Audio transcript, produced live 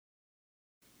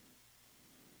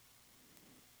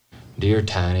Dear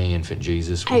tiny infant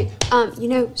Jesus. Hey,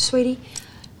 sweetie,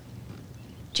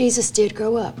 Jesus did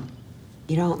grow up.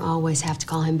 You don't always have to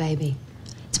call him baby.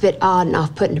 It's a bit odd and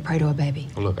off-putting to pray to a baby.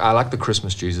 Well, look, I like the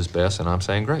Christmas Jesus best, and I'm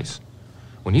saying grace.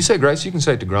 When you say grace, you can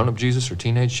say it to grown-up Jesus or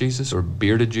teenage Jesus or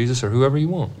bearded Jesus or whoever you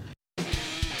want.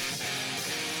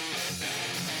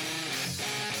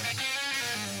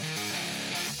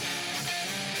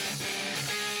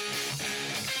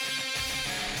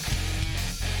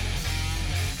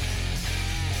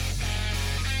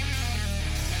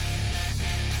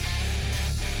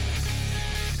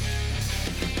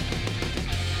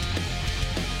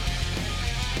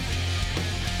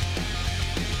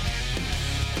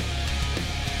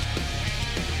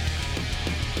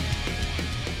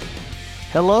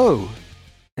 Hello,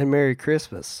 and Merry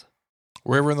Christmas.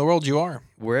 Wherever in the world you are.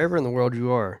 Wherever in the world you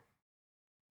are.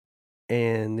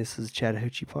 And this is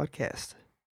Chattahoochee Podcast.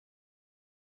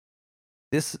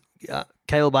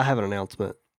 Caleb, I have an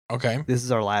announcement. Okay. This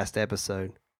is our last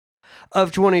episode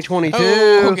of 2022.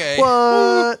 Oh, okay.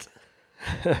 What?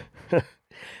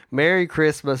 Merry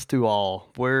Christmas to all.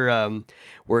 We're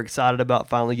excited about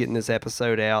finally getting this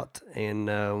episode out,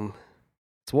 and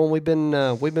it's one we've been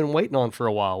waiting on for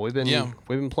a while. We've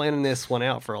been planning this one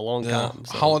out for a long time.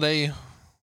 So. Holiday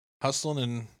hustling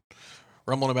and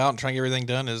rumbling about and trying to get everything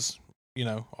done is,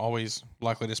 always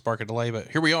likely to spark a delay. But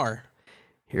here we are.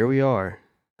 Here we are,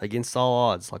 against all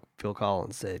odds, like Phil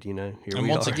Collins said. And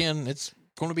once again, it's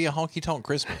going to be a honky tonk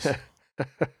Christmas.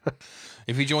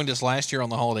 If you joined us last year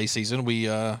on the holiday season, we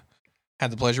had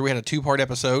the pleasure. We had a 2-part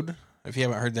episode. If you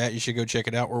haven't heard that, you should go check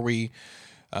it out, where we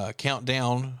count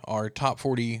down our top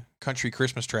 40 country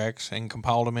Christmas tracks and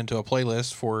compiled them into a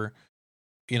playlist for,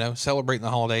 celebrating the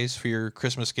holidays, for your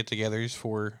Christmas get-togethers,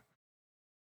 for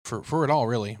it all,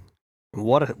 really.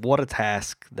 What a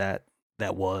task that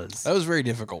was. That was very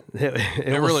difficult. It was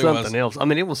really something else. I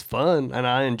mean, it was fun, and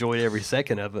I enjoyed every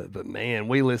second of it. But man,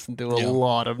 we listened to a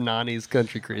lot of '90s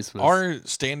country Christmas. Our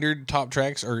standard top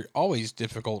tracks are always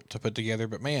difficult to put together,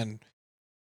 but man,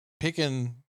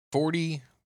 picking 40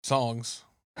 songs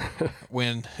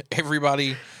when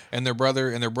everybody and their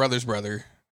brother and their brother's brother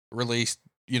released,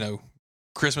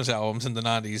 Christmas albums in the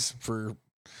 90s for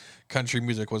country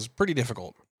music was pretty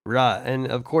difficult. Right.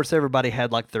 And of course, everybody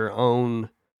had like their own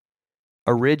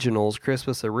originals,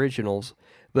 Christmas originals,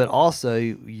 but also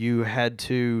you had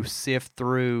to sift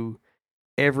through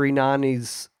every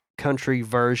 90s country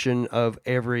version of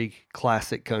every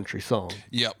classic country song.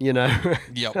 Yep.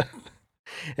 Yep.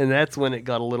 And that's when it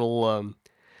got a little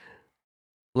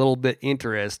bit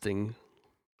interesting.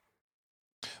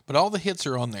 But all the hits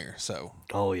are on there, so.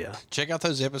 Oh, yeah. Check out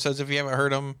those episodes if you haven't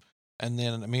heard them, and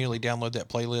then immediately download that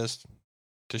playlist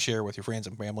to share with your friends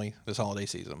and family this holiday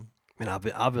season. And I've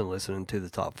been listening to the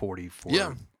top 40 for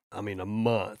a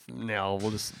month now.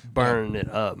 We'll just burn it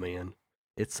up, man.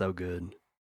 It's so good.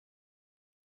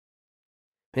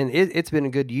 And it's been a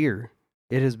good year.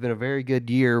 It has been a very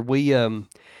good year. We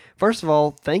first of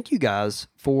all, thank you guys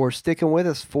for sticking with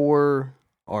us for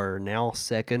our now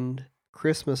second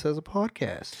Christmas as a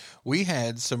podcast. We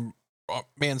had some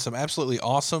absolutely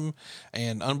awesome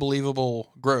and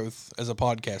unbelievable growth as a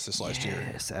podcast this last year.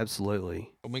 Yes,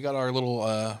 absolutely. When we got our little,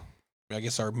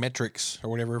 our metrics or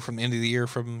whatever from the end of the year,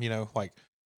 from, like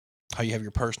how you have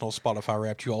your personal Spotify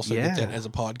Wrapped, you also get that as a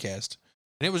podcast.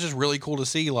 And it was just really cool to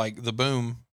see, like, the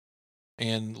boom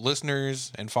and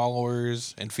listeners and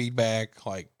followers and feedback.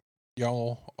 Like,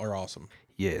 y'all are awesome.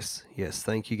 Yes.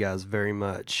 Thank you guys very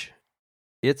much.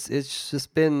 It's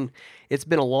been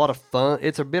a lot of fun.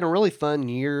 It's been a really fun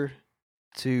year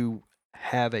to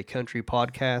have a country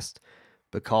podcast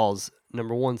because,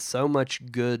 number one, so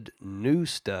much good new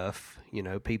stuff,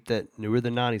 peep that Newer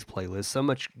Than 90s playlist, so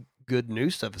much good new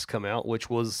stuff has come out, which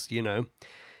was,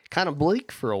 kind of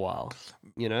bleak for a while,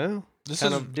 This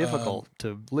kind is of difficult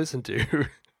to listen to.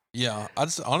 Yeah,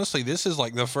 honestly, this is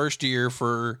like the first year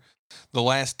for the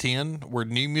last 10 where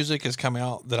new music has come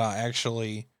out that I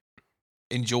actually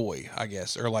enjoy, I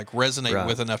guess, or like resonate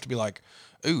with enough to be like,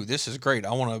 ooh, this is great.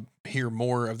 I want to hear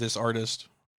more of this artist.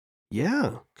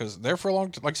 Yeah. Because there for a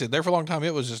long time,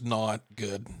 it was just not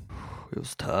good. It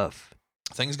was tough.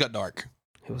 Things got dark.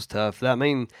 It was tough. I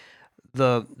mean,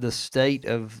 the state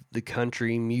of the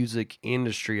country music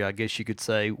industry, I guess you could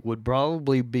say, would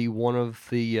probably be one of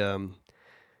the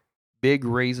big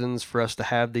reasons for us to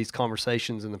have these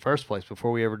conversations in the first place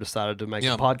before we ever decided to make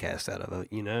a podcast out of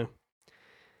it,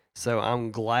 So I'm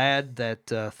glad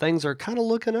that things are kind of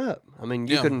looking up. I mean,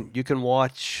 you can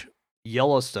watch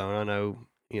Yellowstone. I know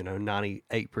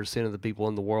 98% of the people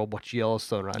in the world watch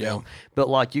Yellowstone right Yeah. now. But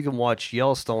like you can watch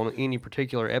Yellowstone any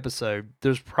particular episode,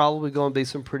 there's probably going to be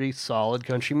some pretty solid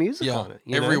country music Yeah. on it.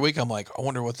 Every week I'm like, I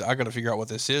wonder I got to figure out what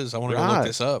this is. I want to go look Right.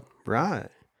 this up. Right.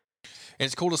 And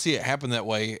it's cool to see it happen that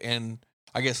way. And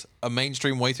I guess a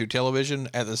mainstream way through television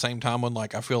at the same time when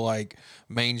like I feel like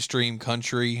mainstream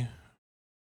country,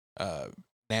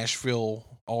 Nashville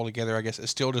all together, I guess, is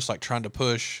still just like trying to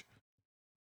push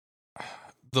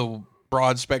the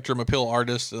broad spectrum appeal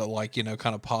artists that like,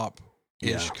 kind of pop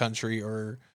ish Yeah. country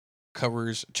or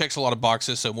covers, checks a lot of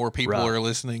boxes so more people Right. are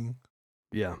listening.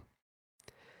 Yeah.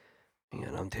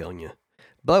 And I'm telling you.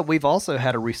 But we've also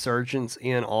had a resurgence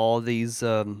in all these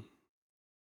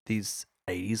 80s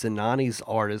and 90s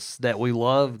artists that we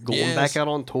love going Yes. back out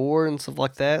on tour and stuff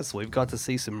like that. So we've got to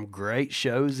see some great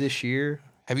shows this year.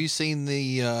 Have you seen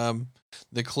the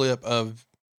clip of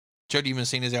Jody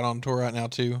Messina's out on tour right now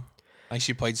too? I think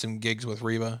she played some gigs with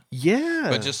Reba. Yeah.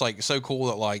 But just like so cool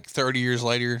that like 30 years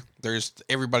later, there's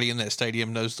everybody in that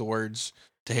stadium knows the words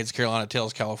to Heads Carolina,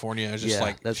 Tails California. It's just Yeah,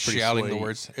 like that's pretty shouting the sweet.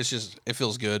 words. It's just, it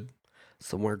feels good.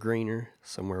 Somewhere greener,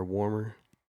 somewhere warmer,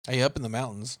 Hey, up in the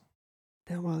mountains.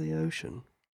 down by the ocean.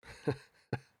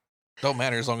 Don't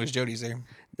matter as long as Jody's there.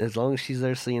 As long as she's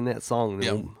there singing that song,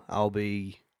 then Yep. I'll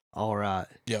be all right.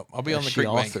 Yep. I'll be As on the she creek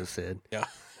also bank. said. Yeah.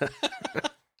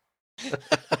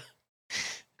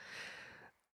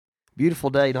 Beautiful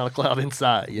day, not a cloud in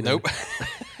sight. Nope.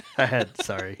 I had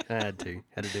to do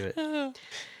it.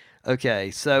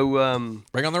 Okay, so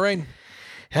Bring on the rain.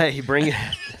 hey, bring it.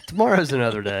 Tomorrow's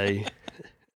another day.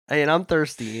 Hey, and I'm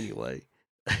thirsty anyway.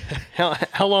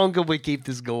 How long can we keep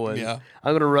this going? Yeah.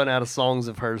 I'm gonna run out of songs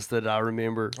of hers that I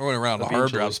remember. We're going around the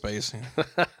hard Eventually. drive space.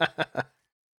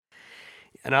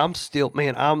 And I'm still,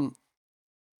 man,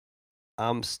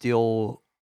 I'm still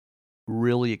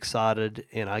really excited,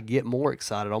 and I get more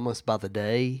excited almost by the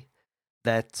day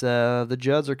that the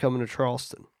Judds are coming to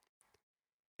Charleston,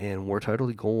 and we're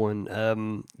totally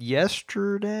going.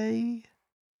 Yesterday,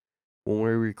 when we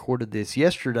recorded this,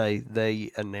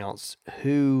 they announced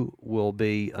who will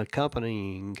be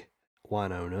accompanying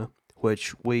Winona,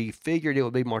 which we figured it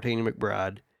would be Martina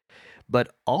McBride,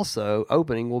 but also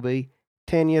opening will be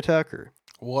Tanya Tucker.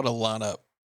 What a lineup.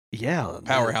 Yeah.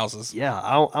 Powerhouses. Yeah.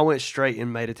 I went straight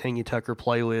and made a Tanya Tucker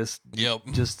playlist Yep.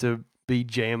 just to be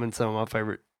jamming some of my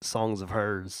favorite songs of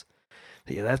hers.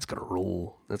 Yeah, that's going to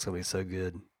rule. That's going to be so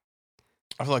good.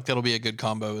 I feel like that'll be a good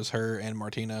combo as her and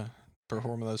Martina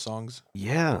performing those songs.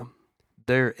 Yeah.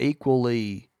 They're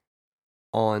equally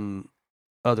on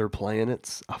other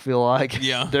planets, I feel like.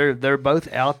 Yeah. They're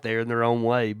both out there in their own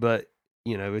way, but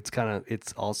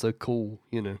it's also cool,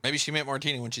 Maybe she meant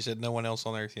Martina when she said no one else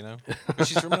on Earth, But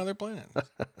she's from another planet.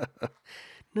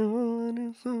 No one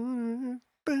is on Earth,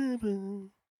 baby.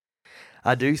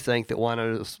 I do think that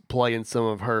Winona's playing some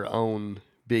of her own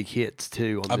big hits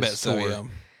too on I this bet so, tour, yeah.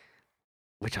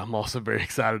 which I'm also very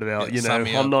excited about. Yeah, sign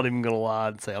me up. I'm not even gonna lie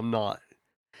and say I'm not.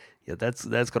 Yeah, that's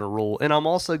gonna rule. And I'm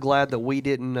also glad that we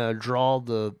didn't draw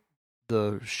the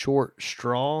short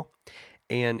straw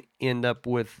and end up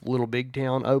with Little Big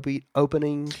Town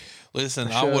opening. Listen,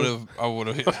 a I show. would have.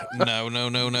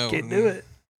 No. Can't do it.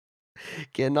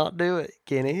 Cannot do it.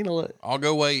 Can't handle it. I'll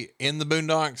go wait in the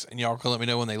boondocks, and y'all can let me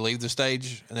know when they leave the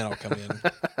stage, and then I'll come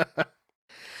in.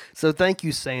 So thank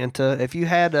you, Santa. If you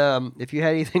had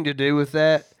anything to do with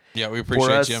that, Yeah, we for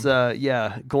appreciate us,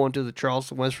 you. going to the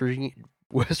Charleston, West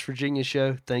Virginia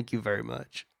show, thank you very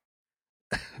much.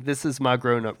 This is my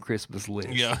grown-up Christmas list.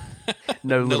 Yeah.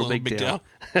 No No Little Big Town.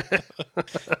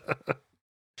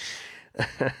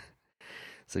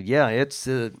 So yeah, it's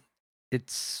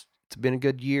been a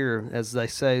good year, as they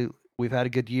say. We've had a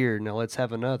good year. Now let's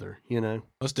have another.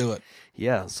 Let's do it.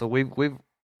 Yeah. So we've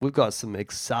got some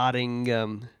exciting.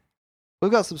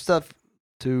 We've got some stuff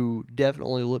to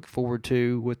definitely look forward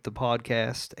to with the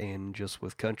podcast and just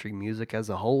with country music as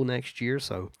a whole next year.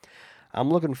 So I'm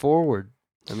looking forward.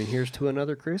 I mean, here's to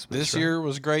another Christmas. This right? year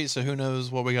was great, so who knows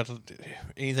what we got to do.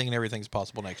 Anything and everything's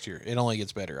possible next year. It only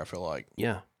gets better, I feel like.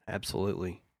 Yeah,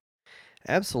 absolutely.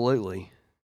 Absolutely.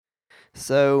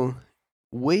 So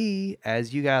we,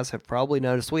 as you guys have probably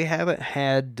noticed, we haven't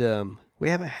had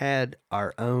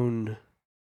our own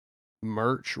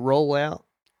merch rollout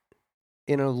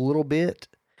in a little bit,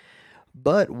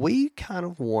 but we kind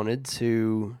of wanted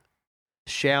to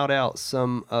shout out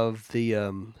some of the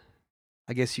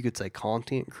I guess you could say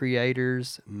content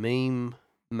creators, meme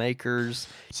makers,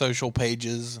 Social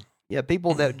pages. yeah,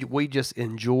 people that we just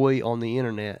enjoy on the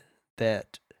internet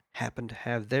that happen to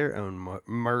have their own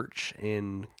merch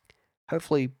and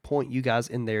hopefully point you guys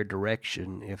in their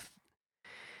direction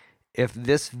if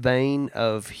this vein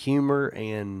of humor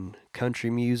and country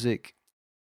music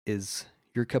is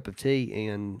your cup of tea,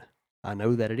 and I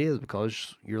know that it is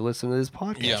because you're listening to this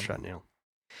podcast Yeah. right now.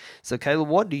 So, Caleb,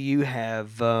 what do you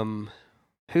have?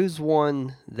 Who's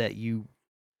one that you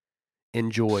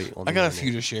enjoy on I the got a internet?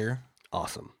 few to share.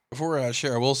 Awesome. Before I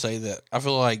share, I will say that I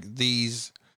feel like a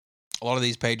lot of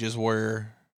these pages were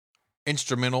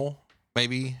instrumental,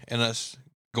 maybe, in us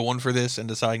going for this and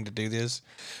deciding to do this.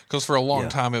 Because for a long Yeah.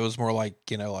 time, it was more like,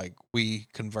 like we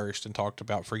conversed and talked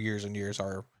about for years and years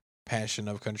our passion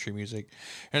of country music.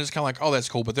 And it's kind of like, oh, that's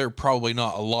cool, but there are probably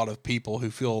not a lot of people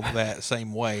who feel that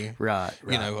same way. Right.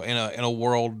 In a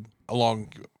world a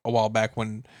while back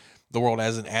when the world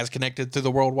isn't as connected through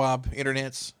the worldwide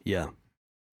internets. Yeah.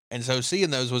 And so seeing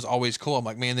those was always cool. I'm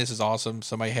like, man, this is awesome.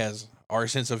 Somebody has our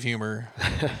sense of humor.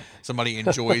 Somebody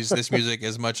enjoys this music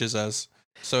as much as us.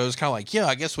 So it was kind of like, yeah,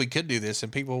 I guess we could do this,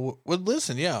 and people would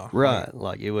listen. Yeah, Right.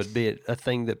 Like it would be a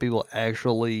thing that people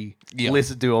actually Yeah.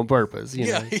 listen to on purpose. You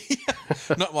Yeah,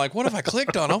 know? Not like, what if I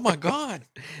clicked on? Oh my god,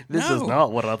 This is no.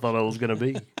 not what I thought it was going to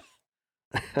be.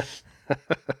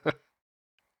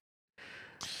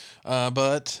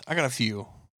 But I got a few.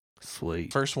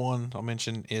 Sweet. First one I'll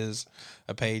mention is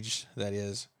a page that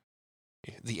is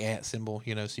the @ symbol,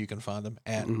 so you can find them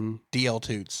at Mhm. DL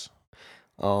Toots.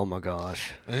 Oh my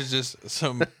gosh. There's just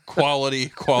some quality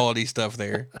stuff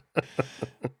there.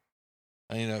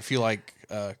 And, if you like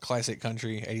classic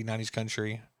country, 80s, 90s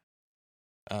country,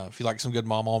 if you like some good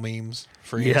mama memes,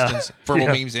 for Yeah. instance, verbal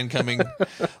Yeah. memes incoming.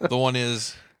 The one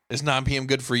is 9 p.m.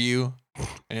 good for you?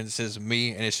 And it says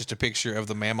me, and it's just a picture of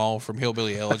the mamaw from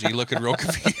Hillbilly Elegy looking real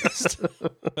confused.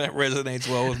 That resonates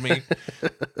well with me.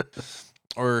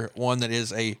 Or one that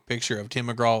is a picture of Tim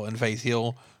McGraw and Faith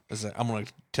Hill. I'm going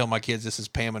to tell my kids this is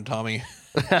Pam and Tommy.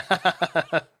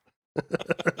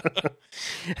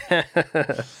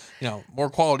 More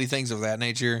quality things of that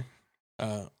nature.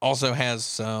 Also has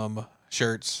some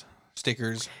shirts,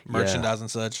 stickers, merchandise,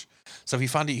 and such. So if you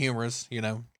find it humorous,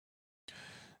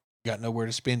 got nowhere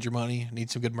to spend your money,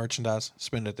 need some good merchandise,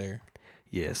 spend it there.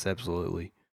 Yes,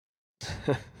 absolutely.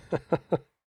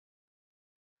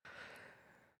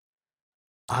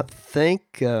 I think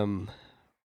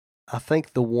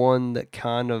the one that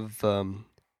kind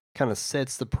of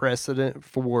sets the precedent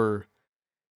for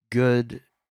good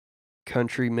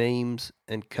country memes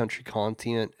and country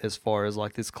content as far as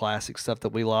like this classic stuff that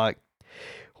we like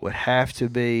would have to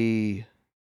be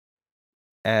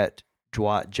at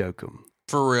Dwight Jokum.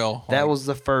 For real. That was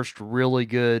the first really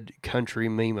good country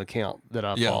meme account that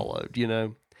I followed,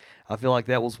 I feel like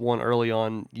that was one early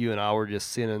on. You and I were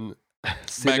just sending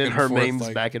and her forth, memes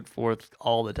back and forth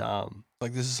all the time.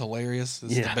 like, this is hilarious.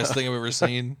 This is the best thing I've ever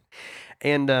seen.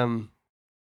 And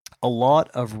a lot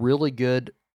of really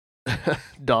good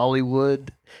Dollywood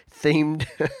themed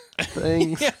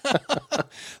things.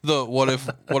 The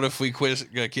what if we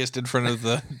kissed in front of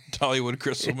the Dollywood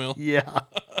Crystal Mill? Yeah.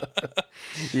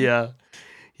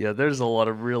 Yeah, there's a lot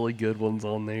of really good ones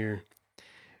on there.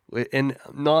 And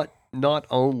not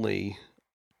only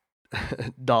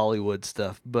Dollywood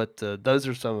stuff, but those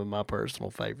are some of my personal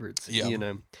favorites.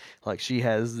 Yeah. Like she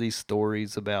has these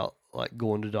stories about like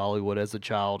going to Dollywood as a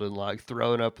child and like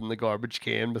throwing up in the garbage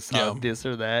can beside this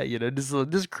or that,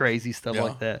 just crazy stuff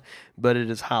like that. But it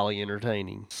is highly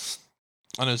entertaining.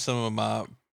 I know some of my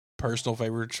personal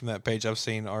favorites from that page I've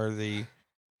seen are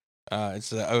it's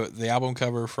the album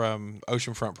cover from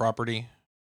Oceanfront Property,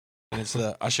 and it's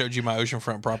I showed you my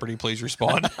oceanfront property, please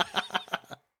respond.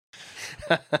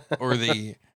 Or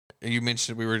you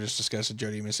mentioned, we were just discussing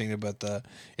Jody Messina, but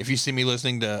if you see me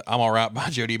listening to I'm All Right by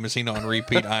Jody Messina on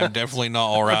repeat, I am definitely not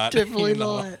all right. Definitely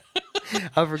not.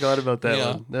 I forgot about that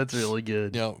Yeah. one. That's really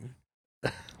good. Yeah.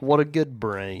 What a good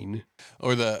brain.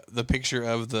 Or the picture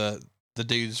of the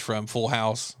dudes from Full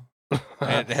House.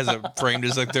 And it has a framed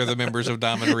as like they're the members of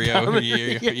Diamond Rio. Diamond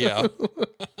Yeah.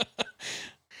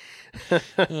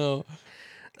 Rio.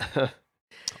 Oh.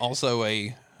 Also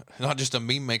not just a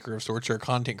meme maker of sorts or a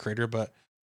content creator, but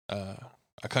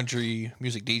a country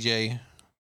music DJ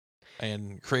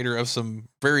and creator of some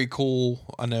very cool,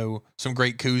 some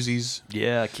great koozies.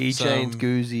 Yeah, keychains, Some,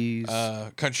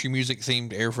 koozies. Country music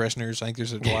themed air fresheners. I think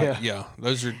there's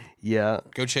those are,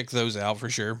 go check those out for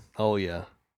sure. Oh yeah.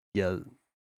 Yeah.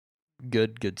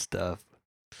 Good stuff.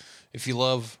 If you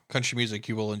love country music,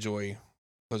 you will enjoy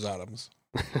those items.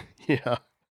 Yeah.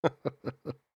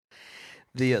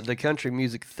 The country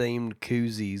music themed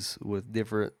koozies with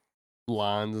different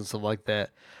lines and stuff like that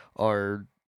are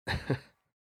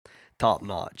top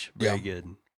notch. Very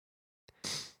good.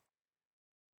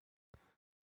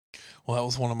 Well, that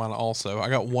was one of mine also. I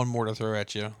got one more to throw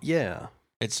at you. Yeah.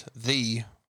 It's the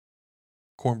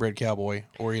Cornbread Cowboy,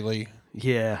 Ori Lee,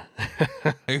 Yeah.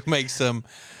 who makes some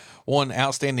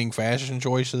outstanding fashion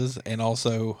choices and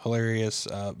also hilarious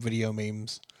video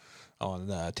memes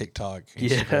on TikTok,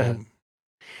 Instagram.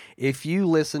 If you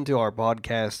listen to our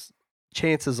podcast,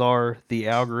 chances are the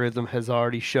algorithm has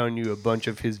already shown you a bunch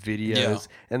of his videos,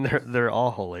 and they're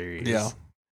all hilarious. Yeah.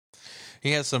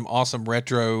 He has some awesome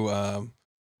retro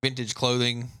vintage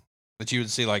clothing that you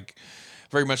would see, like,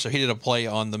 very much so. He did a play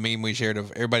on the meme we shared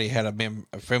of everybody had an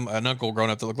uncle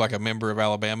growing up that looked like a member of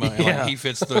Alabama, and like, he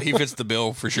fits the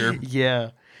bill for sure. Yeah,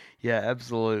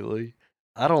 absolutely.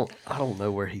 I don't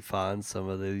know where he finds some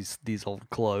of these old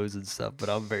clothes and stuff, but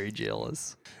I'm very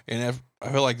jealous. And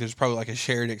I feel like there's probably like a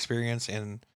shared experience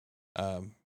in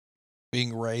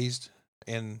being raised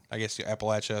in, I guess,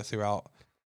 Appalachia throughout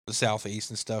the Southeast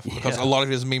and stuff, because a lot of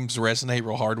his memes resonate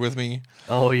real hard with me.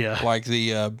 Oh yeah, like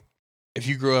the if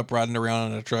you grew up riding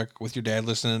around in a truck with your dad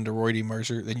listening to Roy D.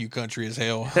 Mercer, then you country as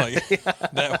hell. Like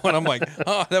that one, I'm like,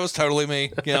 oh, that was totally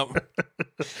me. Yep,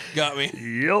 got me.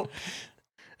 Yep.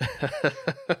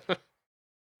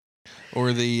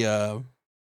 Or the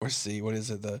let's see, what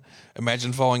is it? The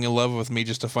imagine falling in love with me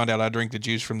just to find out I drink the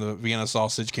juice from the Vienna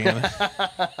sausage can.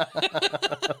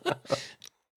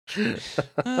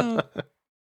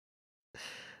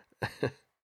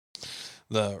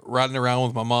 The riding around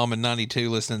with my mom in '92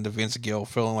 listening to Vince Gill,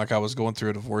 feeling like I was going through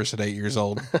a divorce at 8 years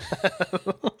old.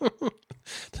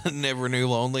 Never knew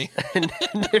lonely.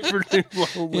 Never knew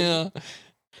lonely. Yeah.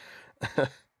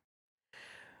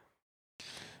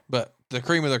 But the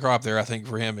cream of the crop there, I think,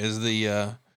 for him is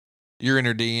the you're in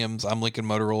her DMs, I'm linking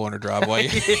Motorola on her driveway.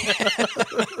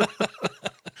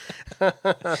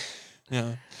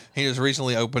 Yeah. He just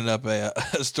recently opened up a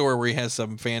store where he has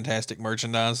some fantastic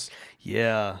merchandise.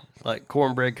 Yeah, like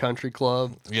Cornbread Country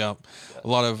Club. Yeah. A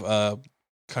lot of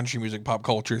country music, pop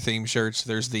culture themed shirts.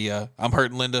 There's the I'm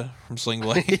Hurting Linda from Sling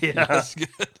Blade. Yeah. That's good.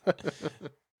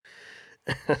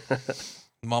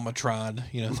 Mama tried,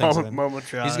 things like that. Mama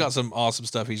tried. He's got some awesome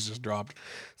stuff he's just dropped.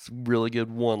 Some really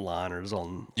good one-liners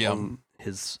on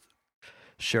his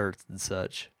shirts and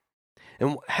such.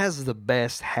 And has the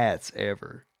best hats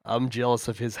ever. I'm jealous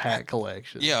of his hat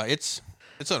collection. Yeah, it's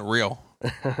unreal.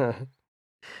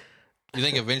 You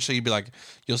think eventually you'd be like,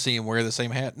 you'll see him wear the same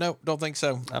hat? No, don't think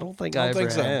so. I don't think I ever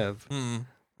have. Mm.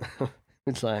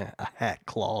 It's like a hat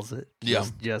closet.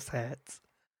 Just hats.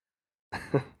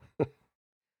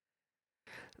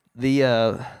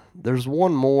 There's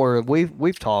one more.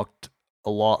 We've talked a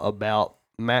lot about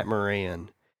Matt Moran.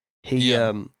 He's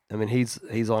on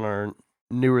our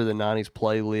newer than 90s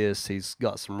playlist. He's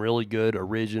got some really good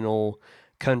original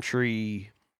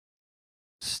country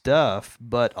stuff,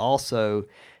 but also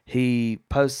he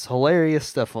posts hilarious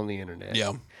stuff on the internet.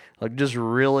 Yeah. Like just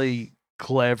really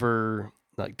clever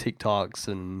like TikToks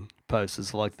and posts and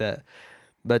stuff like that.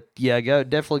 But yeah,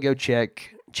 definitely go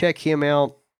check him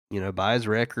out, buy his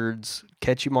records,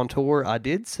 catch him on tour. I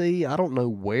did see, I don't know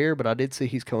where, but I did see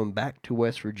he's coming back to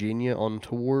West Virginia on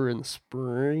tour in the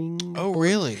spring. Oh,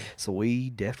 really? So we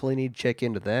definitely need to check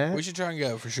into that. We should try and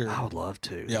go for sure. I would love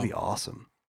to. Yeah. It'd be awesome.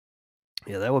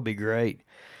 Yeah, that would be great.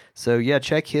 So yeah,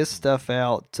 check his stuff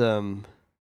out. At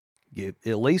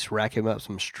least rack him up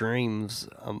some streams.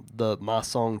 My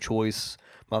song choice,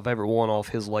 my favorite one off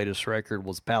his latest record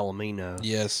was Palomino.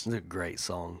 Yes. It's a great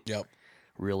song. Yep.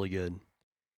 Really good.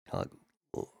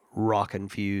 Rock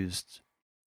infused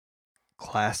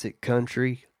classic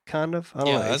country kind of. I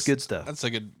don't know. It's good stuff. That's a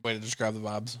good way to describe the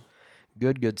vibes.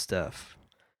 Good stuff.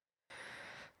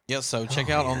 Yeah, so check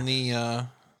out on the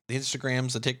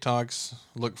Instagrams, the TikToks,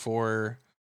 look for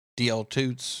DL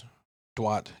Toots,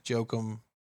 Dwight Jokum,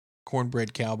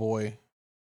 Cornbread Cowboy,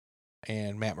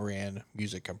 and Matt Moran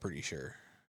music, I'm pretty sure.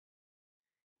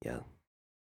 Yeah.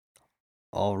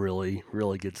 All really,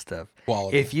 really good stuff.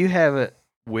 Quality. If you haven't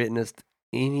witnessed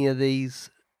any of these,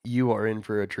 you are in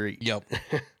for a treat. Yep.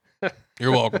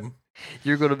 You're welcome.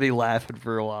 You're going to be laughing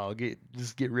for a while.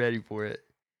 Just get ready for it.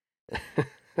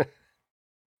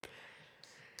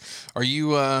 Are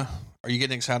you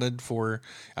getting excited for,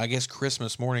 I guess,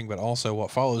 Christmas morning, but also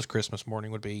what follows Christmas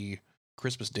morning would be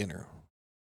Christmas dinner?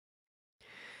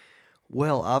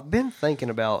 Well, I've been thinking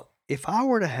about if I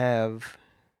were to have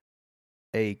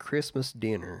a Christmas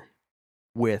dinner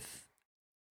with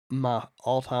my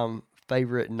all-time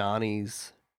favorite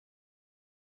 90s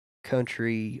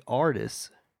country artists,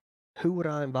 who would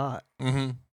I invite?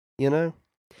 Mm-hmm.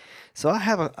 So I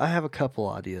have a couple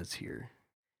ideas here.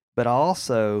 But I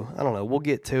don't know, we'll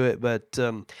get to it, but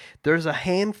there's a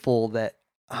handful that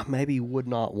I maybe would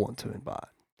not want to invite.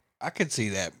 I could see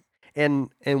that. And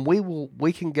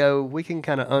we can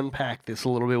kind of unpack this a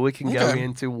little bit. We can go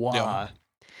into why. Yeah.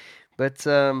 But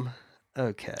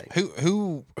Okay.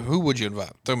 Who would you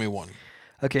invite? Throw me one.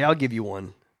 Okay, I'll give you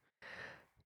one.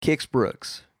 Kix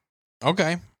Brooks.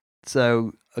 Okay.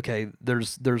 So, okay,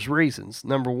 there's reasons.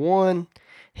 Number one,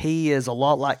 he is a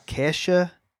lot like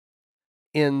Kesha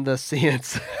in the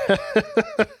sense.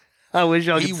 I wish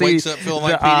y'all He could see wakes up feeling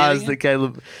like the P. eyes Diddy? that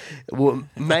Caleb. Well,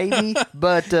 maybe,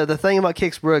 but the thing about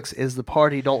Kix Brooks is the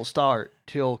party don't start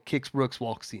till Kix Brooks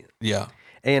walks in, Yeah.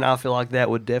 and I feel like that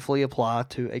would definitely apply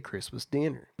to a Christmas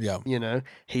dinner. Yeah. You know,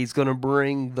 he's going to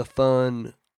bring the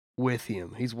fun with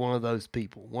him. He's one of those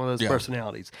people, one of those Yeah.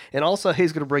 personalities, and also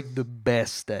he's going to bring the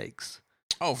best steaks.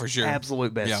 Oh, for sure.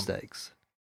 Absolute best Yeah. steaks.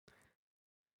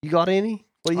 You got any?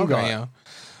 What do you got?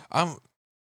 Yeah.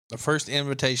 The first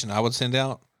invitation I would send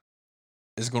out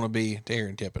is going to be to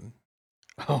Aaron Tippin.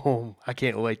 Oh, I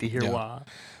can't wait to hear Yeah. why.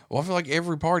 Well, I feel like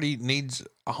every party needs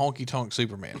a honky tonk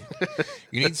Superman.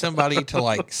 You need somebody to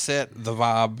like set the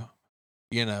vibe,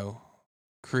 you know,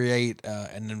 create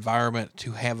an environment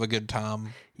to have a good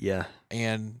time. Yeah.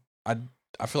 And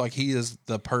I feel like he is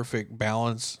the perfect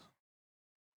balance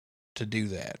to do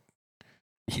that.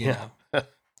 You Yeah. know,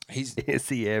 he's Is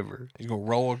he ever?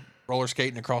 gonna roller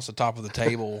skating across the top of the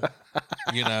table,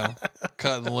 you know,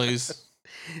 cutting loose,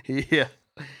 Yeah.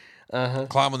 Uh-huh.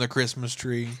 climbing the Christmas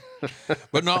tree,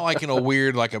 but not like in a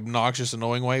weird, like obnoxious,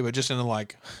 annoying way, but just in a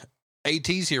like,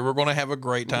 AT's here. We're gonna have a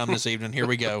great time this evening. Here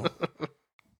we go.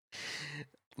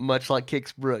 Much like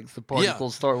Kix Brooks, the party Yeah.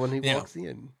 will start when he Yeah. walks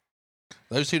in.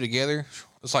 Those two together,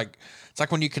 it's like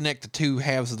when you connect the two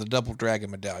halves of the double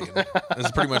dragon medallion.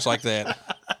 It's pretty much like that.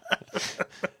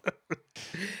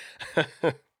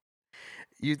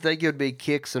 You think it would be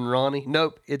Kix and Ronnie?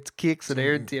 Nope, it's Kix and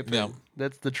Aaron Tippin. No.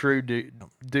 That's the true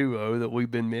duo that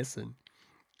we've been missing.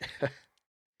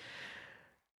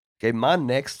 Okay, my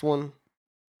next one.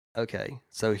 Okay,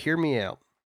 so hear me out.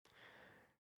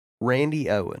 Randy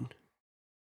Owen.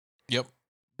 Yep,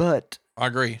 But I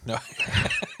agree. No,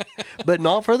 but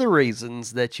not for the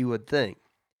reasons that you would think.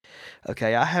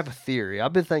 Okay, I have a theory.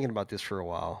 I've been thinking about this for a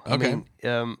while. Okay.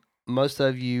 I mean, most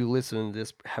of you listening to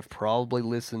this have probably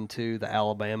listened to the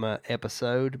Alabama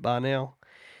episode by now,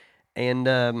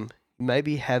 and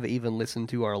maybe have even listened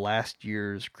to our last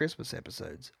year's Christmas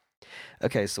episodes.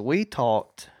 Okay, so we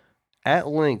talked at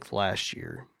length last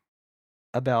year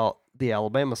about the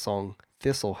Alabama song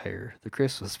 "Thistlehair," the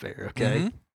Christmas fair. Okay.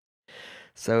 Mhm.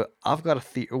 So I've got a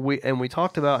theory, we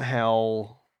talked about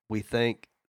how we think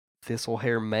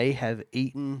Thistlehair may have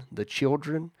eaten the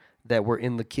children that were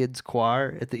in the kids'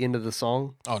 choir at the end of the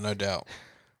song. Oh, no doubt.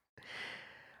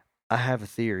 I have a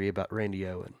theory about Randy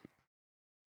Owen.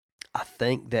 I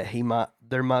think that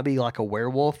there might be like a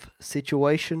werewolf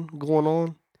situation going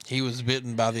on, He was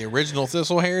bitten by the original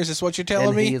Thistlehair. Is this what you're telling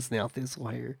and me? he is now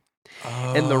Thistlehair.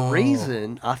 And the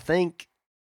reason I think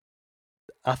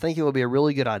it would be a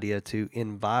really good idea to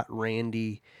invite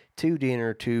Randy to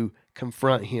dinner to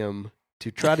confront him,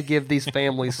 to try to give these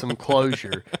families some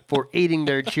closure for eating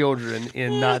their children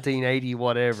in 1980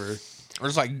 whatever. Or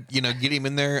just like, you know, get him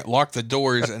in there, lock the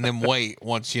doors, and then wait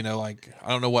once, you know, like, I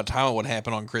don't know what time it would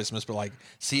happen on Christmas, but like,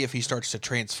 see if he starts to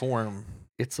transform.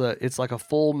 It's like a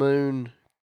full moon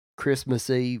Christmas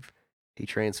Eve. He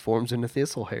transforms into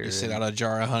Thistlehair. You sit out a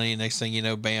jar of honey, next thing you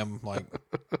know, bam, like,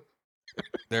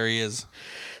 there he is.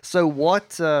 So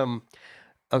what?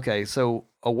 Okay, so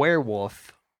a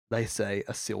werewolf, they say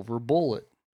a silver bullet,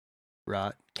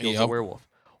 right? Kills a Yep. werewolf.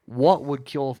 What would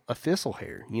kill a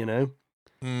Thistlehair? You know,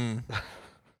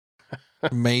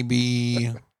 Maybe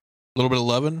a little bit of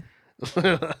loving,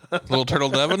 a little turtle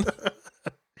devin.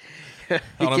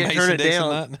 He On a can't turn it Mason-Dixon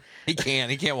down. night.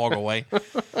 He can't walk away.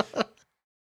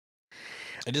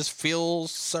 It just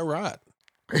feels so right.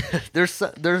 There's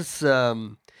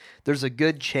a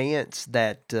good chance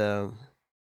that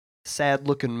sad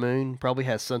looking moon probably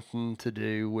has something to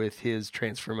do with his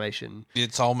transformation.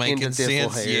 It's all making Into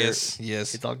sense. Thistlehair.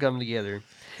 Yes. It's all coming together.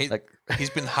 He's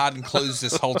been hiding clothes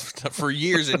this whole for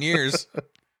years and years.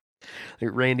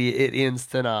 Like, Randy, it ends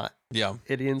tonight. Yeah.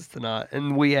 It ends tonight.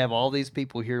 And we have all these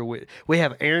people here. We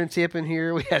have Aaron Tippin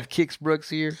here. We have Kix Brooks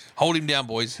here. Hold him down,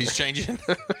 boys. He's changing.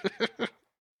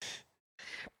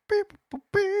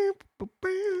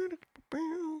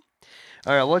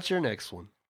 All right, what's your next one?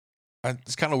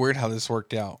 It's kind of weird how this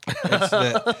worked out.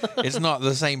 It's not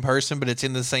the same person, but it's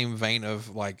in the same vein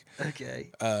of like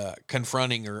Okay.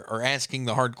 confronting or asking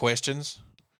the hard questions.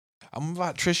 I'm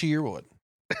about Trisha Yearwood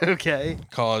Okay.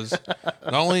 because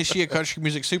not only is she a country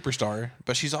music superstar,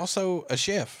 but she's also a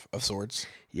chef of sorts.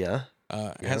 Yeah.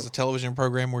 Has a television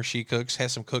program where she cooks,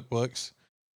 has some cookbooks.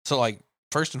 So like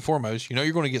first and foremost, you know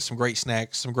you're going to get some great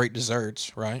snacks, some great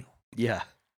desserts, right? Yeah.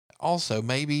 Also,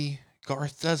 maybe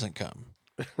Garth doesn't come.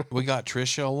 we got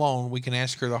Trisha alone. We can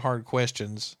ask her the hard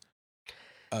questions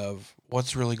of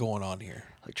what's really going on here.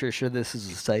 Like, Trisha, this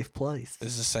is a safe place.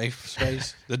 This is a safe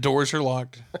space. The doors are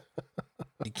locked.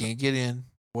 You can't get in.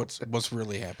 What's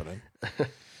really happening?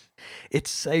 It's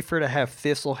safer to have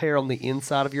thistle hair on the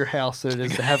inside of your house than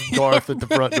it is to have Garth at the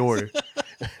front door.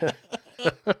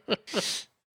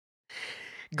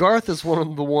 Garth is one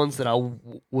of the ones that I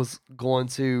was going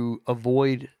to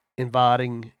avoid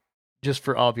inviting just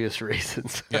for obvious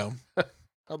reasons. Yeah.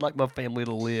 I'd like my family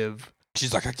to live.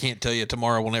 She's like, I can't tell you.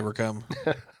 Tomorrow will never come.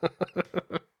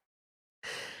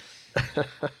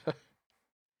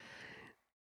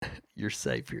 You're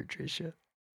safe here, Trisha.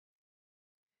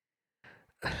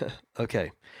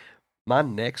 Okay. My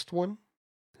next one.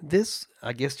 This,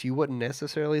 I guess you wouldn't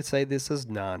necessarily say this is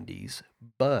 90s,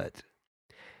 but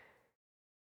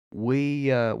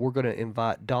we're going to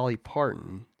invite Dolly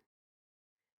Parton.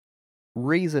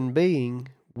 Reason being,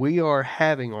 we are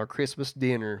having our Christmas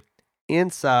dinner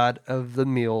inside of the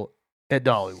meal at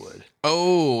Dollywood.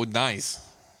 Oh, nice.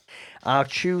 I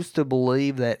choose to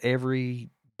believe that every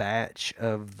batch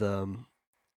of the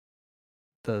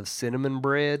cinnamon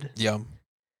bread Yeah.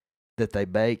 that they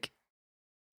bake,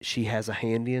 she has a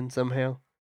hand in somehow.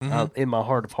 Mhm. In my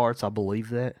heart of hearts, I believe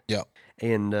that. Yeah.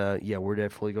 And yeah, we're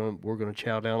definitely gonna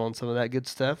chow down on some of that good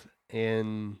stuff.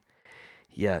 And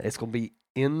yeah, it's gonna be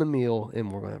in the meal,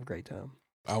 and we're gonna have a great time.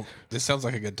 Oh, this sounds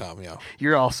like a good time. Yeah.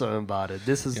 You're also invited.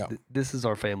 This is Yeah. this is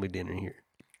our family dinner here.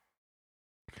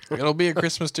 It'll be a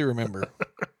Christmas to remember.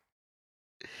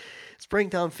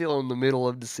 Springtime feel in the middle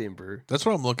of December. That's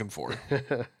what I'm looking for.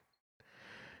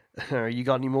 You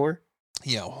got any more?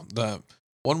 Yeah. The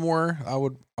one more I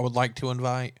would like to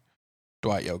invite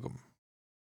Dwight Yoakam.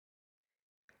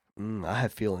 I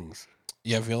have feelings.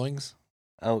 You have feelings?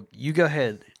 Oh, you go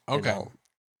ahead. and Okay. I'll-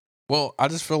 Well, I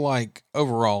just feel like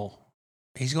overall,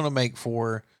 he's going to make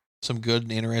for some good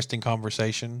and interesting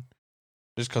conversation.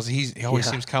 Just because he always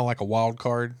Yeah. seems kind of like a wild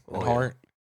card at Oh, yeah. heart.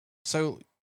 So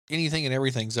anything and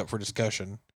everything's up for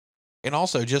discussion. And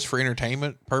also just for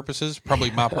entertainment purposes,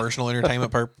 probably my personal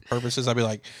entertainment purposes, I'd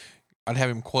have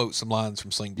him quote some lines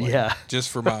from Sling Blade. Yeah. Just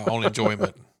for my own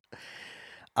enjoyment.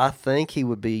 I think he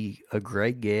would be a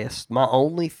great guest. My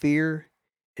only fear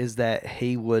is that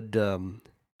he would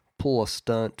pull a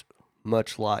stunt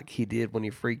much like he did when he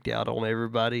freaked out on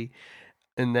everybody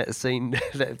in that scene,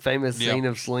 that famous Yep. scene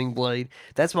of Sling Blade.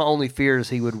 That's my only fear, is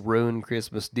he would ruin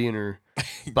Christmas dinner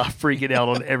by freaking out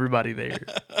on everybody there.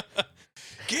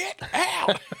 Get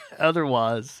out!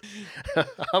 Otherwise,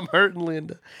 I'm hurting,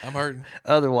 Linda. I'm hurting.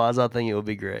 Otherwise, I think it would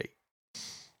be great.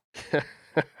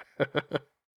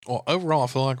 Well, overall, I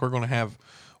feel like we're going to have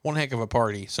one heck of a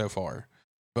party so far.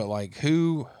 But like,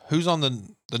 who's on the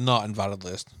not invited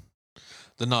list?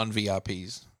 The non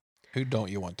VIPs. Who don't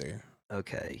you want there?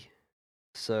 Okay.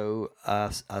 So I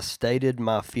stated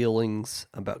my feelings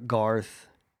about Garth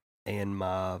and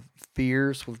my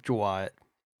fears with Dwight.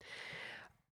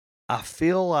 I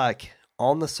feel like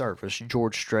on the surface,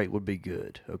 George Strait would be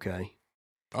good, okay?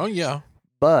 Oh yeah,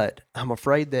 But I'm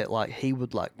afraid that like he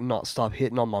would like not stop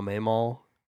hitting on my mamaw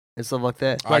and stuff like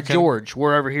that. I Like, can- George,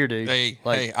 we're over here, dude. hey,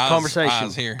 Like, hey, conversation.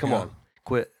 eyes here. Come Yeah. on,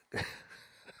 quit.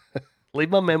 Leave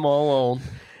my mamaw alone.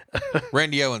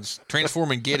 Randy Owens,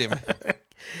 transform and get him.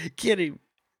 Get him.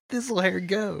 This will hair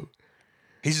go.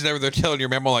 He's just over there telling your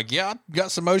mama like, yeah, I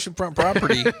got some oceanfront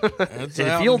property. It's If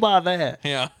out you'll in- buy that.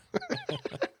 yeah,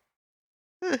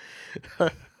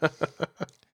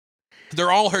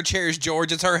 they're all her chairs,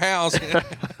 George. It's her house.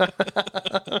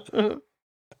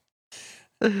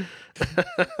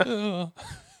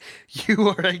 You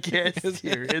are a guest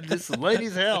here in this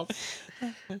lady's house.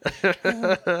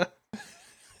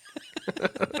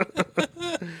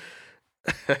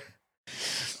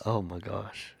 Oh my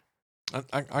gosh.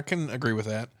 I can agree with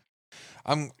that.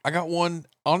 I got one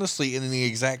honestly in the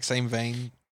exact same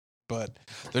vein, but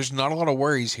there's not a lot of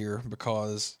worries here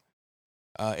because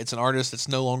it's an artist that's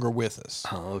no longer with us.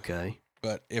 Oh, okay.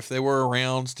 But if they were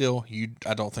around still,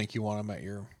 I don't think you want them at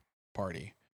your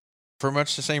party. For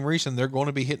much the same reason, they're going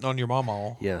to be hitting on your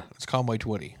mama. Yeah. It's Conway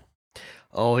Twitty.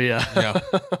 Oh yeah. Yeah.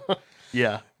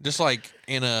 Yeah. Just like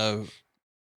in a,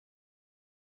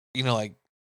 like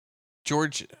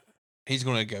George, he's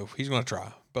going to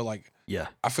try. But like, Yeah.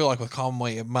 I feel like with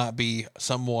Conway, it might be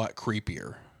somewhat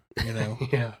creepier,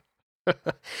 Yeah.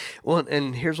 Well,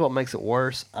 and here's what makes it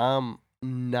worse. I'm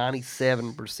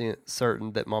 97%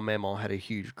 certain that my mama had a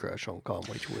huge crush on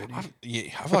Conway Twitty.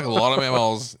 I feel like a lot of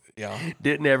mammals, yeah.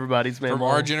 Didn't everybody's From mama?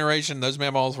 our generation, those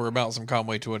mammals were about some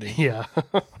Conway Twitty. Yeah.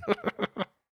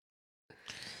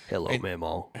 Hello, Hey,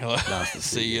 mama. Hello. Nice to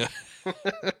see See you. ya. And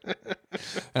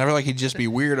I feel like he'd just be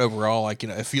weird overall. Like,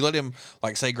 if you let him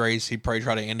like say grace, he'd probably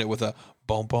try to end it with a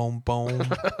boom, boom, boom.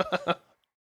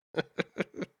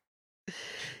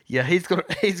 Yeah, he's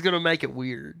gonna make it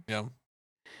weird. Yeah.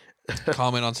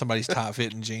 Comment on somebody's tight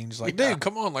fitting jeans. Like, dude,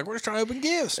 come on. Like, we're just trying to open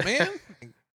gifts, man.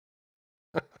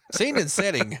 Scene and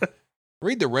setting.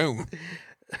 Read the room.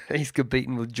 He's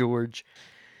competing with George.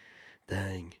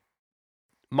 Dang.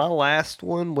 My last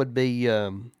one would be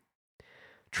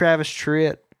Travis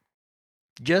Tritt,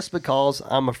 just because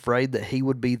I'm afraid that he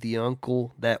would be the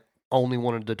uncle that only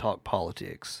wanted to talk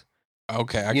politics.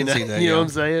 Okay, I can see that. You know yeah. what I'm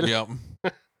saying? Yep.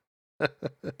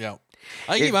 Yep.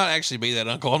 I think he might actually be that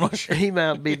uncle. I'm not sure. He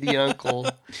might be the uncle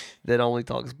that only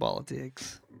talks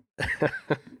politics.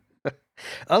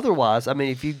 Otherwise, I mean,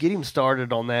 if you get him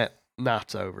started on that,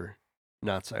 night's over.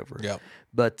 Night's over. Yep.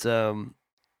 But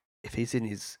if he's in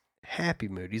his happy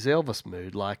mood, his Elvis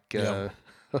mood, like Jesco.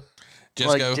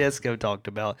 like Jesco talked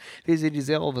about, if he's in his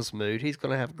Elvis mood, he's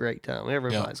going to have a great time.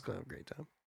 Everybody's going to have a great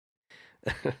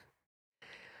time.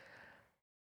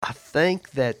 I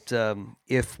think that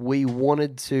if we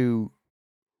wanted to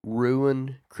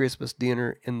ruin Christmas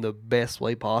dinner in the best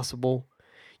way possible,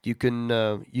 you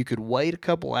could wait a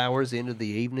couple hours into the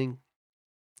evening,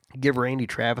 give Randy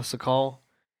Travis a call,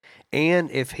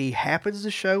 and if he happens to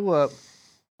show up,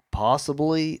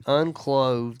 possibly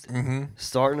unclothed,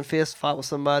 starting a fist fight with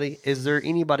somebody, is there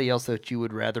anybody else that you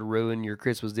would rather ruin your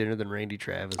Christmas dinner than Randy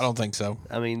Travis? I don't think so.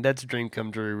 I mean, that's a dream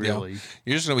come true, really. Yeah.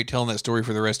 You're just going to be telling that story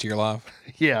for the rest of your life.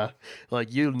 Yeah.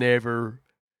 Like, you'll never...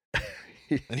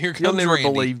 And here comes You'll never Randy,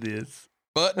 believe this.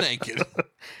 butt naked.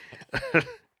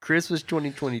 Christmas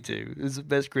 2022 is the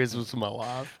best Christmas of my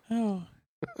life. Oh.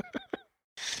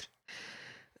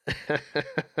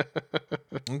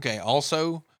 Okay,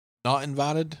 also not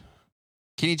invited,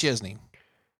 Kenny Chesney.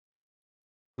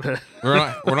 We're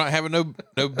not having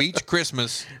no beach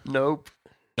Christmas. Nope.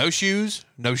 No shoes,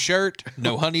 no shirt,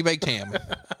 no honey baked ham.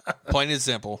 Plain and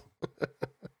simple.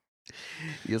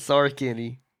 Yeah, sorry,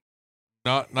 Kenny.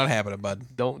 Not happening, bud.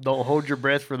 Don't hold your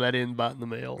breath for that invite in the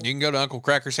mail. You can go to Uncle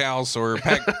Cracker's house or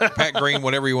Pat Green,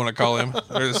 whatever you want to call him.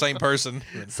 They're the same person.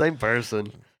 Same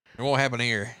person. It won't happen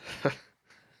here.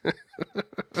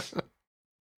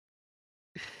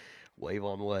 Wave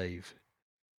on wave.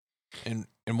 And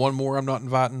one more I'm not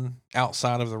inviting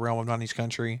outside of the realm of 90s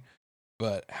country,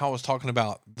 but how I was talking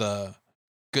about the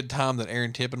good time that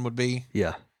Aaron Tippin would be.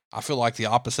 Yeah. I feel like the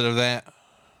opposite of that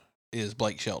is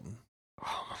Blake Shelton.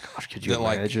 Oh my gosh, could you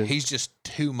imagine? Like, he's just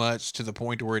too much to the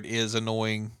point where it is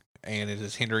annoying and it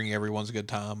is hindering everyone's good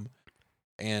time.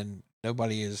 And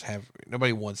nobody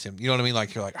wants him. You know what I mean?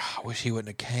 Like, you're like, oh, I wish he wouldn't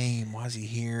have came. Why is he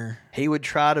here? He would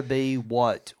try to be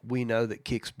what we know that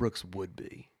Kix Brooks would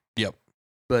be. Yep.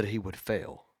 But he would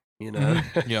fail, you know?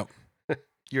 Yep.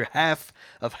 You're half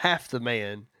the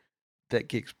man that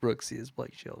Kix Brooks is,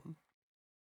 Blake Shelton.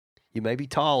 You may be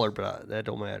taller, but that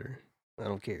don't matter. I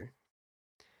don't care.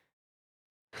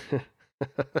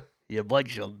 Yeah, Blake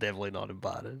Shelton definitely not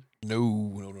invited. No.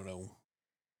 Oh,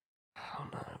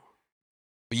 no.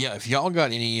 But yeah, if y'all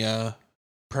got any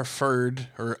preferred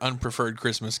or unpreferred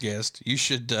Christmas guests, you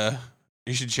should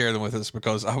share them with us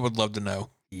because I would love to know.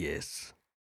 Yes.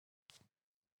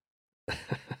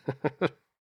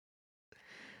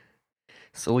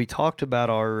 So we talked about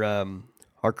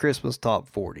our Christmas top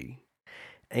 40,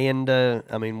 and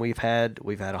I mean we've had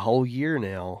a whole year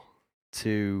now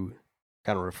to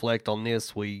kind of reflect on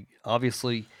this. We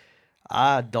obviously,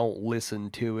 I don't listen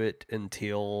to it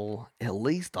until at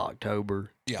least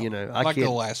October. Yeah, you know, like the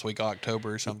last week,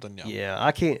 October or something. Yeah,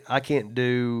 I can't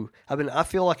do. I mean, I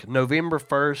feel like November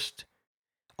 1st,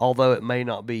 although it may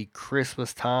not be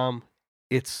Christmas time,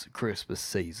 it's Christmas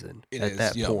season at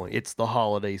that point. It's the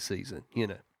holiday season, you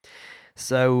know.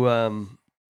 So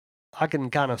I can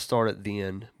kind of start it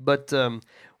then. But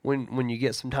when you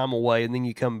get some time away and then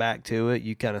you come back to it,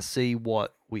 you kind of see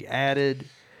what we added,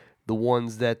 the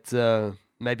ones that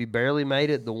maybe barely made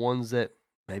it, the ones that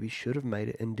maybe should have made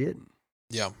it and didn't.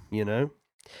 Yeah. You know?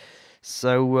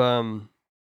 So,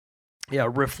 yeah,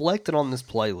 reflecting on this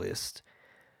playlist,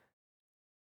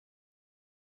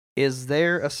 is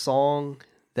there a song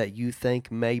that you think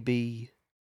maybe,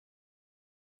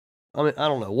 I mean, I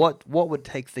don't know, what would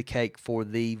take the cake for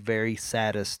the very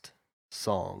saddest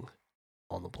song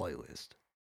on the playlist?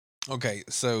 Okay,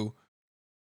 so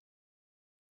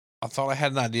I thought I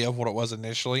had an idea of what it was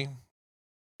initially,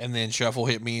 and then Shuffle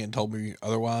hit me and told me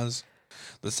otherwise.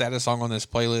 The saddest song on this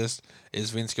playlist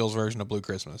is Vince Gill's version of Blue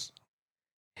Christmas.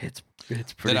 It's pretty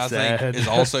that sad. I think is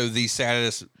also the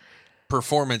saddest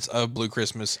performance of Blue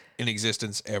Christmas in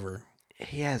existence ever.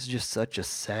 He has just such a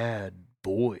sad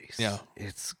voice. Yeah.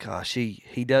 It's gosh,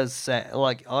 he does sad.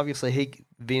 Like obviously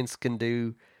Vince can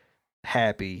do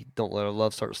happy, don't let our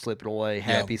love start slipping away,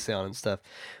 happy sounding stuff.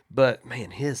 But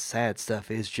man, his sad stuff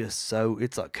is just so,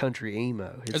 it's like country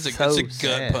emo. It's It's so a gut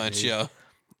sad, punch, dude. yeah.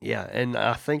 Yeah, and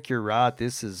I think you're right.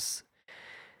 It's just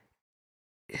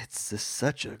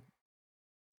such a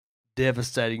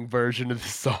devastating version of the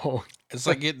song. It's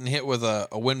like getting hit with a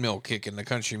windmill kick in the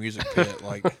country music pit.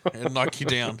 Like, it'll knock you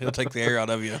down. It'll take the air out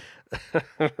of you.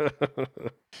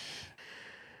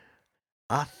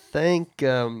 I think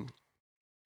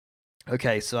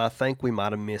okay, so I think we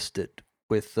might have missed it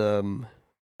with a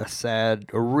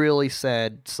really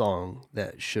sad song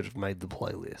that should have made the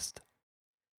playlist.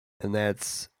 And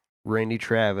that's Randy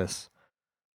Travis,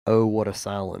 "Oh What a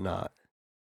Silent Night."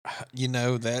 You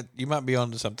know that you might be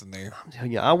onto something there. I'm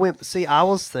telling you, I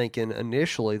was thinking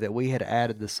initially that we had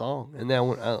added the song, and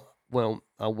then when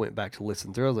I went back to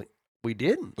listen through, I was like, we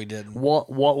didn't. We didn't.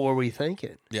 What were we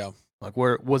thinking? Yeah. Like,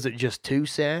 where was it just too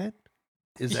sad?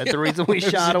 Is that the reason we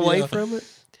shied away from it?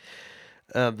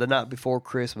 The Night Before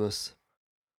Christmas,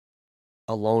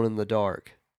 "Alone in the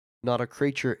dark, not a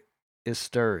creature is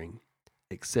stirring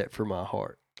except for my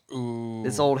heart. Ooh.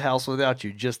 This old house without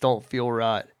you just don't feel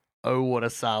right. Oh, what a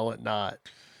silent night."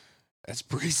 That's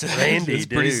pretty sad. Randy, It's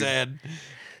pretty dude. sad.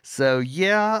 So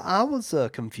yeah, I was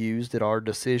confused at our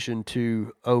decision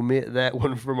to omit that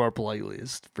one from our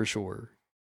playlist for sure.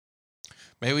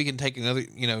 Maybe we can take another,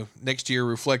 next year,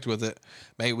 reflect with it.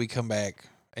 Maybe we come back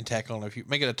and tack on a few,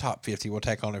 make it a top 50. We'll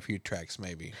tack on a few tracks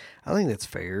maybe. I think that's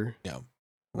fair. Yeah.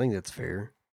 I think that's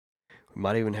fair. We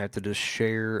might even have to just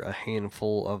share a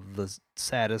handful of the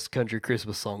saddest country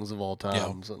Christmas songs of all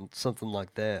time, something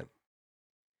like that.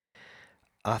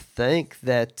 I think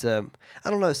that I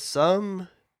don't know.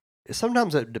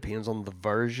 Sometimes it depends on the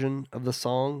version of the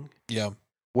song, Yeah.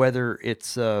 whether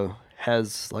it's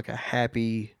has like a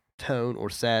happy tone or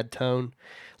sad tone.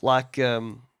 Like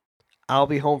 "I'll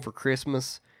Be Home for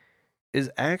Christmas" is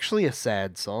actually a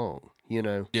sad song.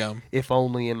 Yeah. If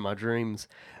only in my dreams,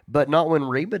 but not when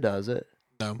Reba does it.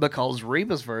 No. Because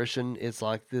Reba's version is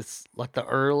like this, like the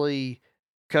early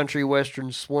country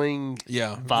western swing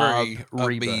Yeah. vibe. Very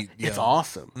Reba, upbeat. it's Yeah.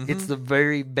 awesome. Mhm. It's the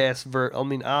very best I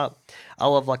mean, I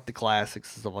love like the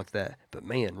classics and stuff like that. But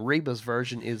man, Reba's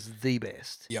version is the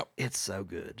best. Yep. It's so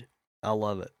good. I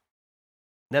love it.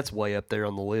 That's way up there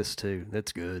on the list too.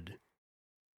 That's good.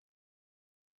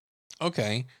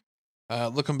 Okay.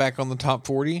 Looking back on the top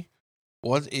 40,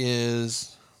 what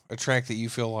is a track that you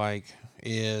feel like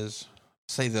is,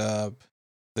 say, the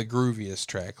grooviest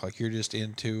track? Like you're just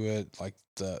into it, like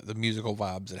the musical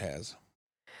vibes it has.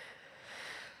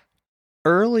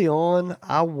 Early on,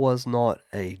 I was not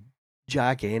a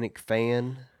gigantic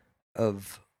fan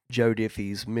of Joe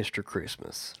Diffie's "Mr.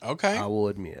 Christmas." Okay. I will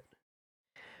admit.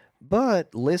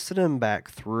 But listening back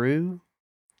through,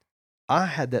 I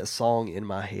had that song in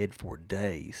my head for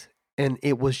days. And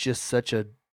it was just such a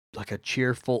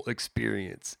cheerful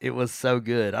experience. It was so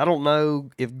good. I don't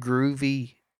know if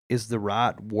groovy is the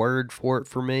right word for it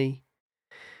for me,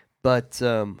 but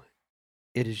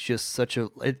it is just such a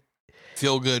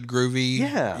Feel good, groovy.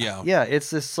 yeah.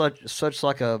 It's just such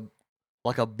like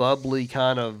a bubbly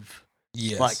kind of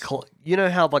Yes. like you know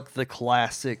how like the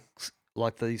classics,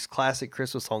 like these classic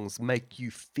Christmas songs make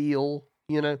you feel.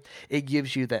 It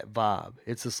gives you that vibe.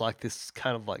 It's just like this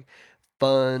kind of like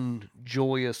fun,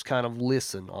 joyous kind of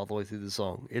listen all the way through the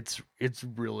song. It's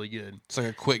really good. It's like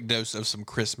a quick dose of some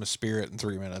Christmas spirit in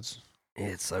 3 minutes.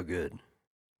 It's so good.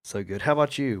 So good. How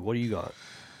about you? What do you got?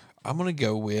 I'm going to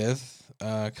go with,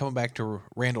 coming back to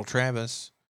Randall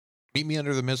Travis, "Meet Me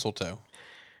Under the Mistletoe."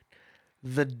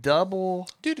 The double.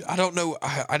 Dude, I don't know.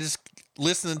 I just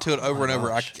listening to it over and over.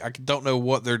 gosh. I don't know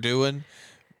what they're doing,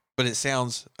 but it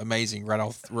sounds amazing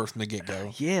right from the get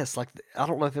go. Yes, like I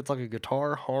don't know if it's like a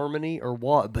guitar harmony or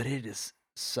what, but it is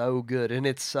so good, and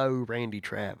it's so Randy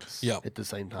Travis. Yep. At the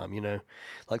same time,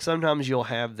 like sometimes you'll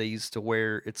have these to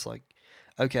where it's like,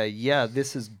 okay, yeah,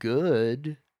 this is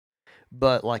good,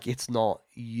 but like it's not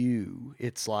you.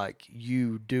 It's like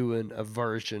you doing a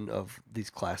version of these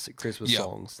classic Christmas Yeah.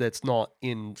 songs that's not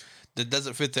in. That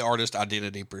doesn't fit the artist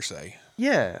identity per se.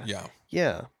 Yeah, Yeah.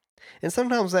 yeah, and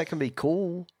sometimes that can be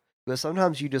cool, but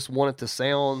sometimes you just want it to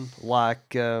sound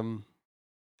like Alan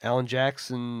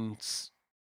Jackson's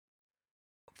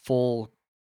full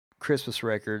Christmas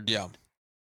record. Yeah.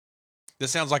 This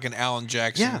sounds like an Alan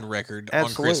Jackson Yeah, record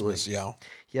absolutely. on Christmas. Yeah.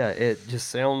 Yeah, it just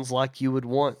sounds like you would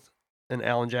want an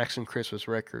Alan Jackson Christmas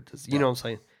record. You know what I'm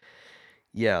saying?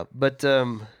 Yeah, but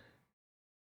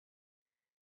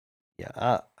yeah,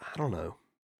 I don't know.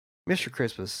 Mr.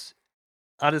 Christmas,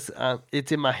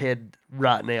 it's in my head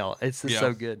right now. It's just Yeah.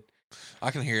 so good.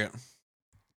 I can hear it.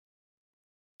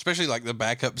 Especially like the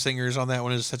backup singers on that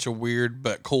one is such a weird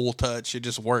but cool touch. It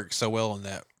just works so well in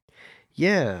that.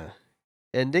 Yeah.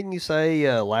 And didn't you say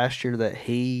last year that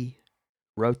he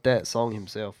wrote that song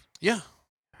himself? Yeah.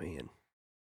 Man.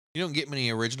 You don't get many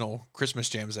original Christmas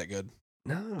jams that good.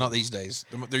 No. Not these days.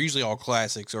 They're usually all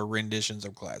classics or renditions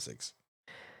of classics.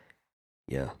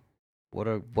 Yeah. What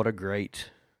a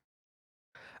great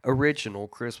original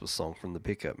Christmas song from the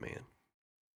Pickup Man.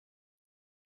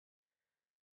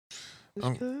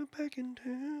 Let's go back in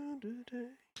town today.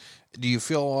 Do you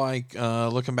feel like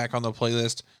looking back on the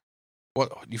playlist, what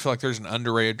do you feel like there's an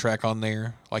underrated track on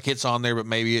there? Like it's on there, but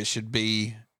maybe it should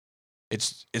be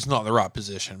it's not the right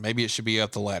position. Maybe it should be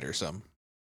up the ladder some.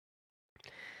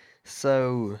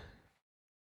 So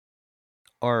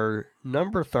our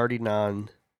number 39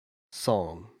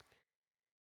 song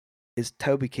is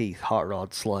Toby Keith, Hot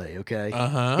Rod Sleigh, okay?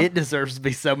 Uh-huh. It deserves to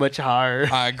be so much higher.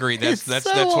 I agree. That's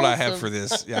so what I have awesome. for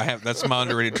this. Yeah, that's my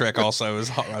underrated track also is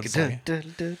Hot Rod Sleigh.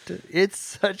 It's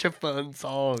such a fun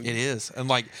song. It is. And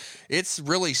like it's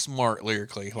really smart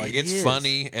lyrically. Like It it's is.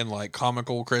 funny and like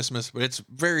comical Christmas, but it's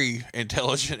very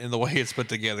intelligent in the way it's put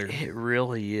together. It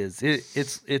really is.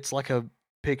 It's like a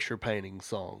picture painting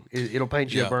song. It'll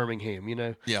paint you Yeah. a Birmingham, you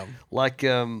know? Yeah. Like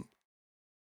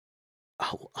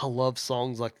I love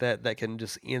songs like that can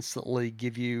just instantly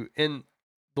give you, and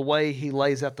the way he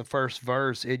lays out the first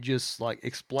verse, it just like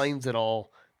explains it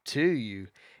all to you.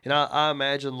 And I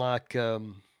imagine like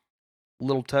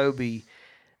little Toby,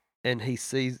 and he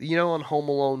sees, you know, on Home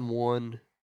Alone 1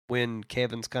 when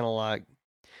Kevin's kind of like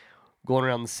going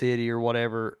around the city or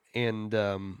whatever, and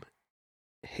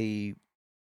he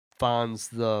finds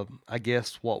I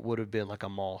guess what would have been like a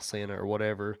mall Santa or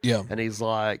whatever. Yeah. And he's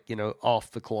like, you know,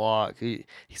 off the clock. He's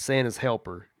Santa's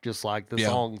helper, just like the Yeah.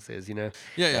 song says, you know.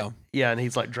 Yeah. Yeah, and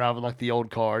he's like driving like the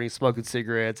old car, and he's smoking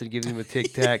cigarettes, and gives him a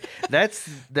tic tac. That's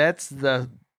the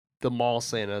mall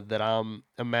Santa that I'm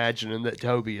imagining that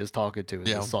Toby is talking to in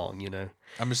Yeah. the song, you know.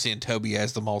 I'm just seeing Toby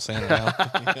as the mall Santa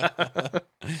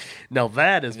now. Now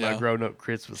that is my Yeah. grown up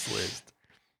Christmas list.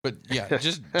 But yeah,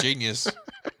 just genius.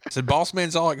 Said Boss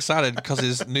Man's all excited because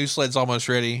his new sled's almost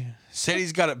ready. Said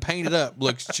he's got it painted up.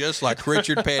 Looks just like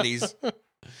Richard Petty's.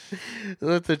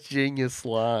 That's a genius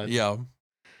line. Yeah.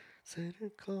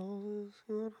 Santa Claus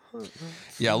on a hot rod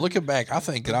Yeah, sleigh. looking back, I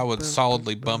think that I would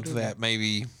solidly bump that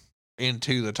maybe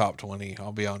into the top 20.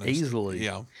 I'll be honest. Easily.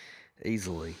 Yeah.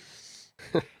 Easily.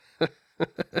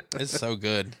 It's so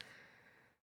good.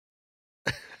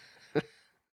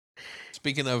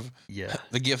 Speaking of Yeah.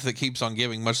 the gift that keeps on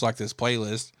giving, much like this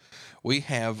playlist, we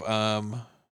have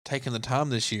taken the time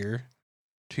this year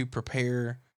to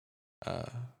prepare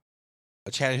a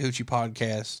Chattahoochee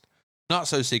podcast. Not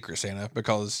so secret Santa,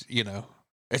 because, you know,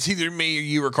 it's either me or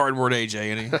you or Cardboard AJ,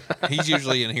 and he's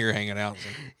usually in here hanging out.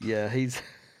 Yeah, he's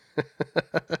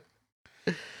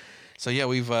So yeah,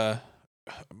 we've I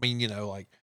mean, you know, like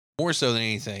more so than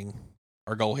anything,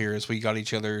 our goal here is we got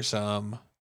each other some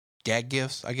gag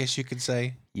gifts, I guess you could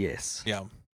say. yes. Yeah.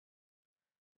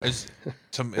 Is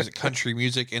it country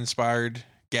music inspired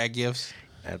gag gifts?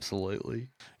 Absolutely.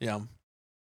 Yeah.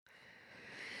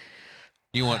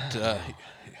 You want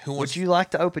who wants Would you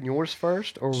like to open yours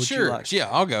first, or would Sure. you like? Yeah,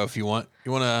 I'll go if you want.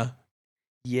 You want to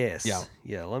Yes. Yeah.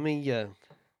 Yeah. Let me.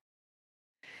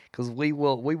 Because we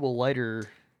will later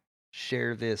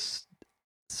share this,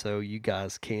 so you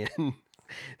guys can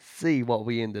see what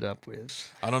we ended up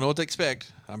with. I don't know what to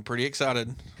expect. I'm pretty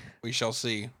excited. We shall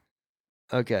see.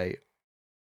 Okay.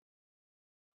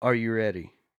 Are you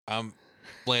ready?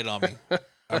 Lay it on me.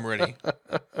 I'm ready.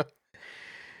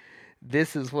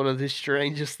 This is one of the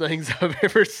strangest things I've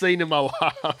ever seen in my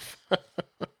life.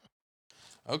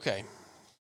 Okay.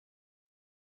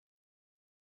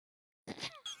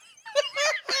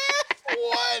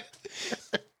 What?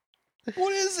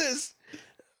 What is this?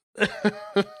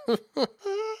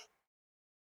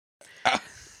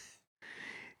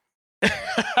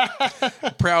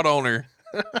 Proud owner.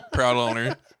 Proud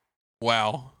owner.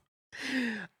 Wow.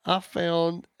 I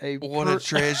found What a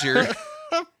treasure.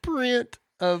 a print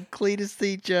of Cletus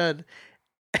C. Judd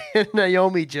and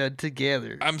Naomi Judd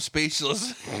together. I'm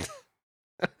speechless.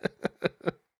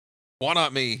 Why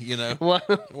not me, you know?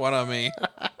 What? Why not me?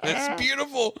 That's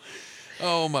beautiful.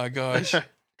 Oh my gosh.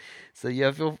 So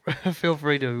yeah, feel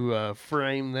free to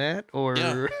frame that, or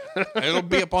Yeah. It'll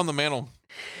be up on the mantle.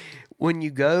 when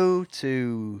you go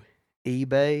to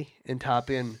eBay and type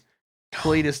in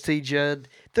Cletus T. Judd,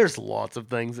 there's lots of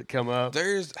things that come up.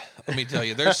 Let me tell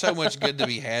you, there's so much good to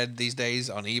be had these days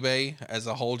on eBay as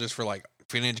a whole, just for like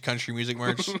vintage country music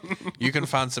merch. You can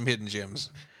find some hidden gems.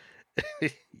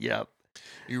 Yep.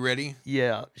 You ready?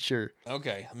 Yeah, sure.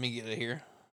 Okay, let me get it here.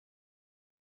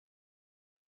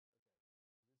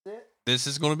 This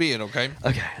is going to be it, okay?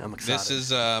 Okay, I'm excited.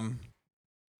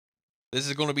 This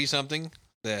is going to be something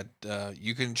that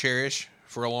you can cherish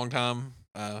for a long time.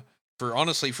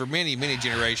 For many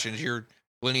generations, your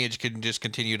lineage can just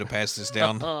continue to pass this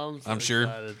down. I'm sure.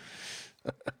 Excited.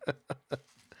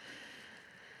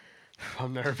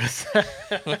 I'm nervous.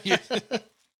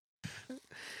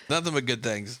 Nothing but good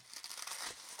things.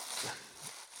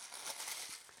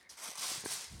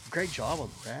 Great job on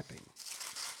rapping.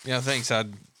 Yeah, thanks. I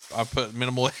put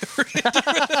minimal effort into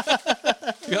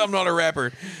it. I'm not a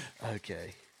rapper.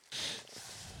 Okay.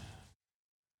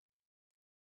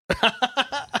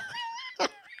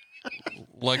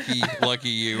 Lucky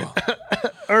you.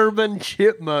 Urban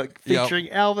Chipmunk featuring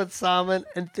Alvin Simon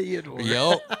and Theodore.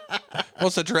 Yep.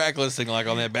 What's the track listing like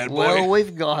on that bad boy? Well,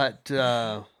 we've got,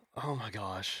 oh my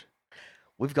gosh,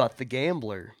 we've got The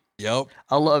Gambler. Yep.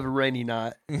 I Love a Rainy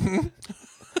Night.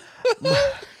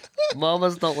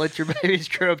 Mamas, don't let your babies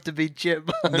grow up to be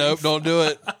chipmunks. Nope, don't do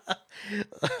it.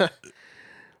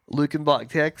 Lukenbach,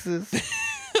 Texas.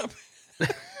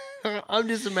 I'm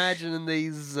just imagining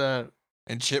these and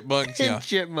chipmunks, yeah.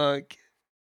 Chipmunk.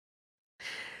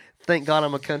 Thank God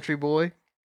I'm a country boy.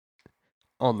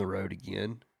 On the road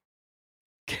again.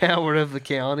 Coward of the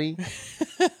County.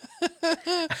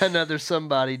 Another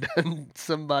somebody done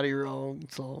somebody wrong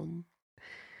song.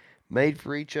 Made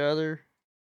for Each Other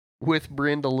with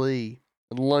Brenda Lee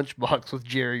and Lunchbox with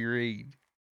Jerry Reed.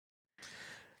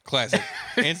 Classic.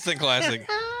 Instant classic.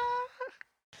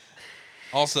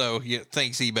 Also, yeah,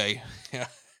 thanks eBay. Yeah.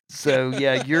 So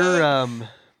yeah, your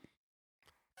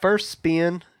first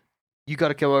spin, you got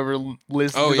to come over and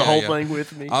listen to the whole thing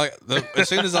with me. As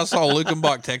soon as I saw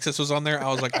Lukenbach, Texas was on there,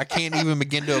 I was like, I can't even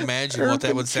begin to imagine what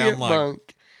that would sound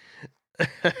like.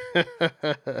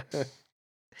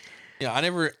 Yeah, I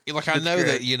never I know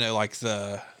great. That like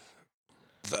the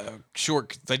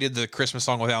short they did the Christmas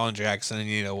song with Alan Jackson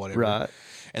and whatever, right?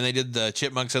 And they did the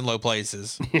Chipmunks in Low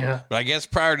Places. Yeah, but I guess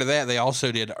prior to that they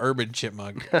also did Urban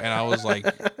Chipmunk, and I was like,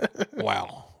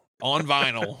 wow, on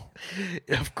vinyl.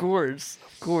 Of course,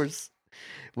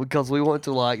 because we want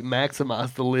to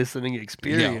maximize the listening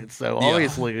experience. Yeah. So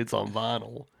obviously it's on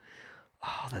vinyl.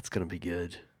 Oh, that's gonna be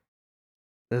good.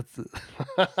 That's.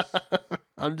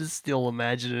 I'm just still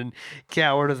imagining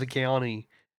Coward of the County,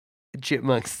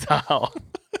 Chipmunk style.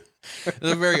 It's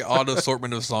a very odd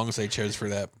assortment of songs they chose for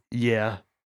that. Yeah.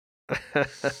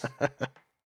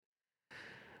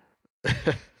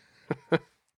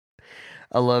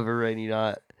 I Love a Rainy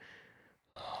Night.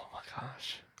 Oh my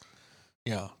gosh.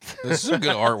 Yeah. This is some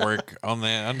good artwork on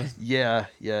that. Yeah.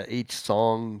 Each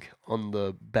song on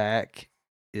the back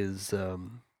is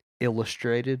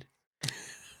illustrated.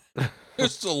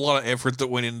 There's a lot of effort that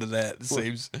went into that, it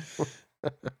seems.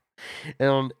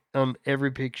 And on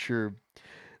every picture,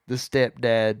 the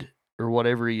stepdad or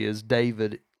whatever he is,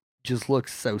 David, just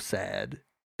looks so sad.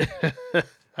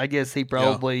 I guess he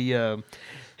probably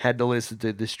had to listen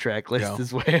to this track list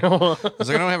as well. I was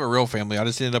like, I don't have a real family. I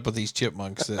just ended up with these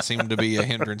chipmunks that seem to be a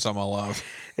hindrance on my life.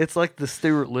 It's like the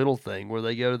Stuart Little thing where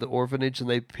they go to the orphanage and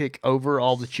they pick over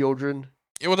all the children.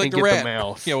 Yeah, well, like and the get rat. The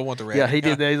mouse. Yeah, we want the rat. Yeah, he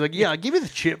did that. He's like, yeah, give me the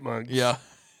chipmunks. Yeah.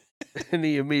 And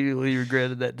he immediately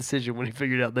regretted that decision when he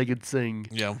figured out they could sing.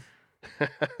 Yeah.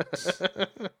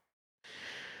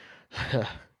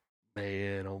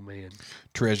 Man, oh man.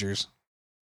 Treasures.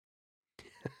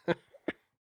 Oh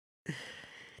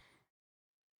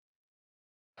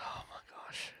my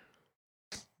gosh.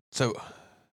 So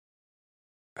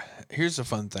here's a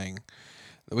fun thing.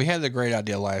 We had the great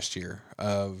idea last year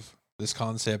of this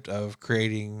concept of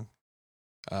creating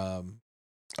a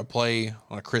play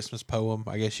on a Christmas poem,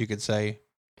 I guess you could say.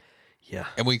 Yeah.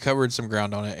 And we covered some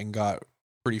ground on it and got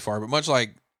pretty far. But much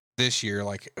like this year,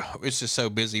 it's just so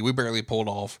busy. We barely pulled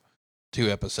off 2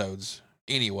 episodes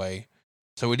anyway.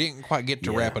 So we didn't quite get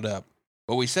to wrap it up.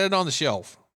 But we set it on the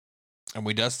shelf and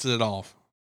we dusted it off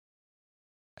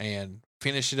and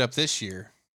finished it up this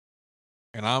year.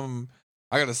 And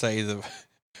I got to say,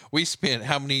 we spent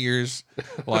how many years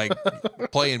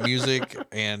playing music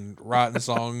and writing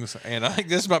songs, and I think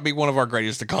this might be one of our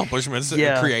greatest accomplishments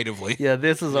creatively. Yeah,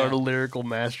 this is our lyrical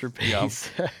masterpiece.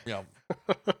 Yeah.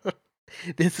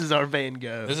 This is our Van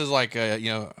Gogh. This is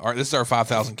this is our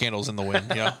 5,000 candles in the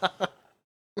wind. Yeah.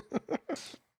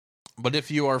 But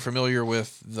if you are familiar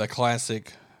with the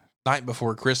classic Night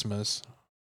Before Christmas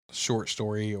short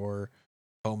story or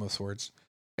poem of sorts,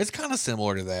 it's kind of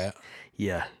similar to that.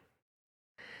 Yeah.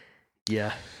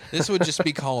 Yeah. This would just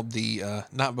be called the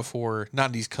Not Before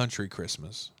 90s Country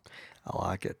Christmas. I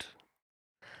like it.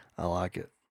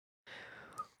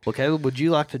 Well, Caleb, would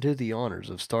you like to do the honors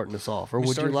of starting us off, or We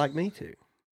would start- you like me to?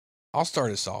 I'll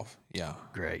start us off. Yeah.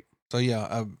 Great. So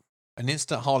yeah, an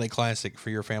instant holiday classic for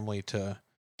your family to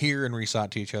hear and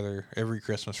recite to each other every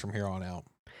Christmas from here on out.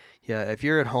 Yeah, if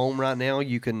you're at home right now,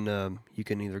 you can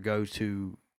either go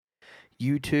to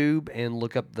YouTube and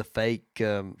look up the fake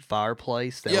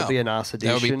fireplace. That Yeah, would be a nice that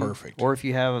would be addition. perfect. Or if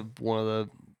you have one of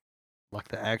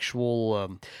the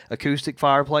actual acoustic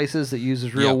fireplaces that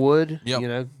uses real Yep. wood,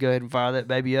 Yep. go ahead and fire that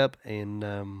baby up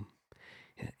and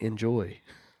enjoy.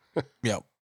 Yep.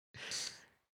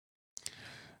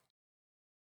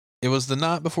 It was the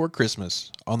night before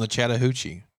Christmas on the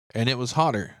Chattahoochee, and it was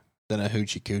hotter than a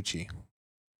hoochie coochie.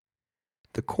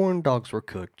 The corn dogs were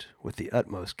cooked with the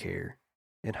utmost care,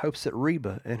 in hopes that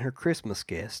Reba and her Christmas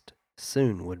guest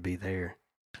soon would be there.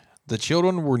 The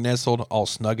children were nestled all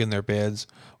snug in their beds,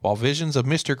 while visions of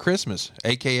Mr. Christmas,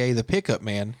 a.k.a. the pickup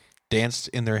man, danced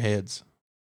in their heads.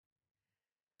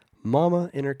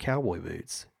 Mama in her cowboy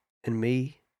boots, and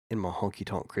me in my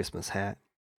honky-tonk Christmas hat,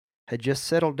 had just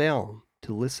settled down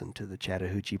to listen to the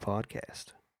Chattahoochee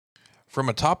podcast. From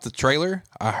atop the trailer,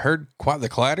 I heard quite the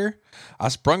clatter. I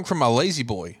sprung from my lazy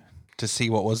boy to see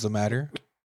what was the matter.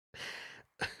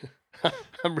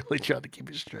 I'm really trying to keep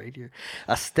it straight here.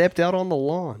 I stepped out on the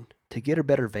lawn to get a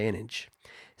better vantage.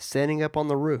 Standing up on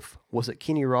the roof, was it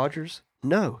Kenny Rogers?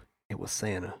 No, it was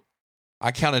Santa.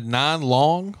 I counted 9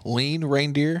 long, lean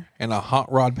reindeer and a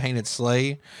hot rod painted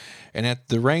sleigh, and at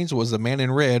the reins was the man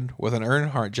in red with an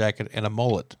Earnhardt jacket and a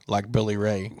mullet like Billy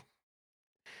Ray.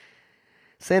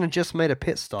 Santa just made a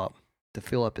pit stop to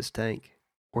fill up his tank,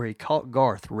 where he caught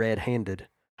Garth red-handed,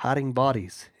 hiding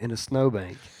bodies in a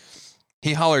snowbank.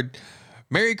 He hollered,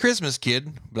 "Merry Christmas,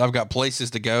 kid, but I've got places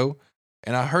to go,"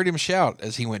 and I heard him shout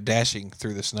as he went dashing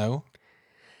through the snow.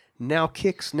 Now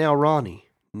Kix, now Ronnie,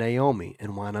 Naomi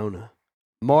and Winona,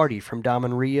 Marty from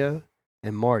Diamond Rio,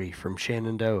 and Marty from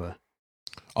Shenandoah.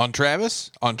 On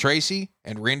Travis, on Tracy,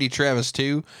 and Randy Travis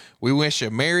too, we wish a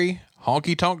merry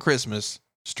honky-tonk Christmas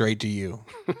straight to you.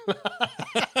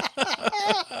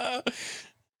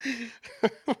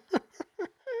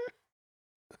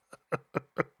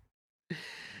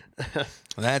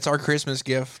 That's our Christmas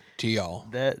gift to y'all.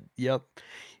 Yep.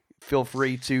 Feel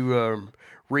free to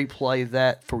replay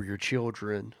that for your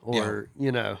children or,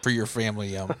 For your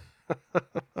family,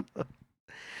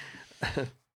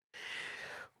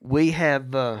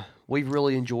 we've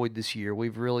really enjoyed this year.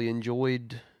 We've really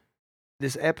enjoyed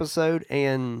this episode,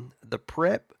 and the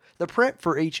prep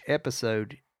for each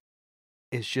episode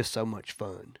is just so much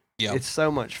fun. Yeah. It's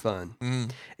so much fun.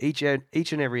 Mm. Each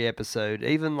and every episode,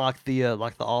 even like the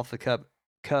off the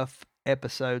cuff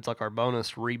episodes, like our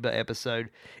bonus Reba episode,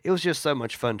 it was just so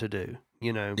much fun to do.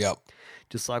 Yep.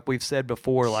 Just like we've said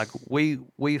before, like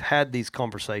we've had these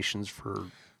conversations for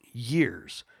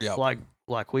years. Yep.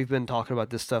 Like we've been talking about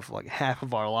this stuff like half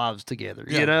of our lives together.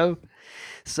 Yeah.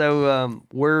 So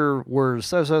we're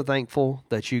so thankful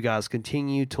that you guys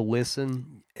continue to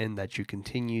listen and that you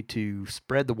continue to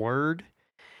spread the word.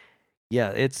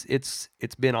 Yeah, it's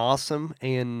been awesome,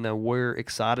 and we're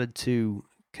excited to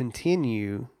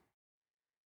continue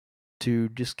to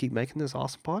just keep making this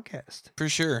awesome podcast. For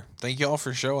sure. Thank you all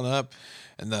for showing up.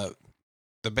 And the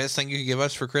best thing you can give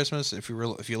us for Christmas, if you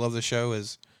love the show,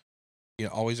 is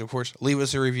always, of course, leave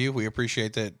us a review. We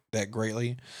appreciate that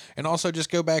greatly. And also just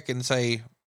go back and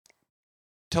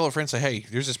tell a friend, say, hey,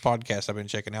 there's this podcast I've been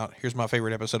checking out. Here's my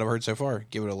favorite episode I've heard so far.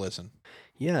 Give it a listen.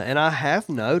 Yeah, and I have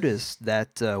noticed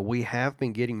that we have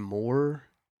been getting more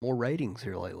ratings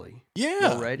here lately.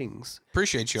 Yeah. More ratings.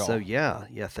 Appreciate y'all. So yeah,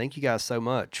 thank you guys so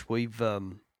much. We've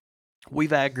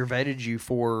aggravated you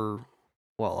for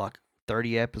like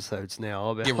 30 episodes now.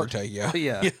 About, give or take, yeah.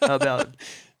 yeah, about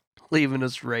leaving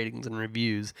us ratings and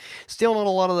reviews. Still not a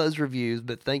lot of those reviews,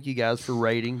 but thank you guys for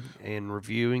rating and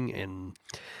reviewing and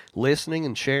listening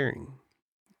and sharing.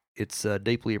 It's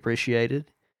deeply appreciated.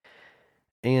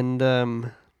 And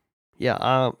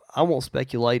I won't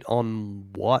speculate on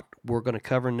what we're going to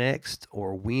cover next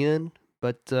or when,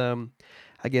 but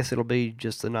I guess it'll be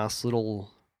just a nice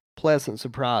little pleasant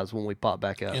surprise when we pop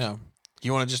back up. Yeah.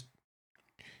 You want to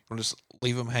just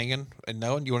leave them hanging and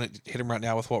knowing? You want to hit them right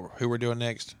now with who we're doing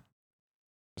next?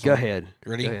 Go ahead.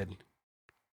 You ready? Go ahead.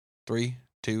 3,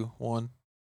 2, 1.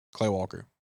 Clay Walker.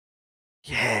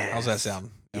 Yes. How's that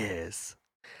sound? Yes.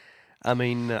 I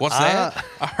mean, What's that?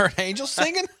 I heard angels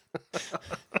singing.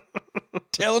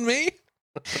 Telling me.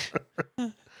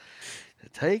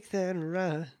 Take that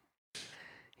ride.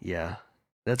 Yeah,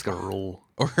 that's gonna rule.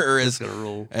 Or That's gonna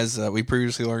rule. as we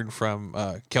previously learned from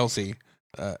Kelsey,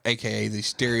 aka the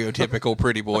stereotypical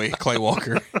pretty boy, Clay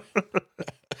Walker.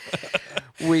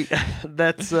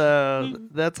 That's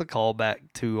a callback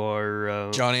to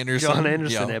our John Anderson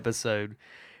Yeah. episode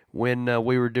when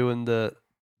we were doing the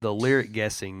lyric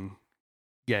guessing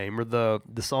game or the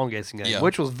song guessing game, Yeah.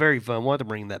 which was very fun. We'll have to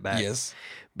bring that back. Yes.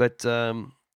 But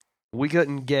we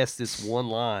couldn't guess this one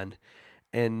line,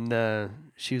 and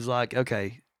she was like,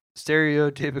 "Okay,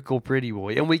 stereotypical pretty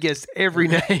boy," and we guessed every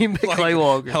name but Like, Clay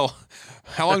Walker,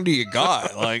 How long do you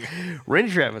got? Like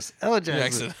Randy Travis, Ella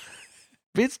Jackson, Jackson,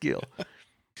 Fitzgill.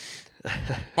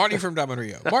 Marty from Diamond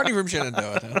Rio, Marty from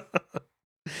Shenandoah.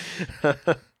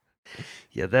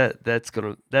 Yeah, that's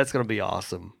gonna be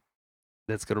awesome.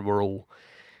 That's gonna roll,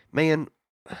 man.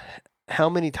 How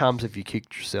many times have you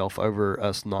kicked yourself over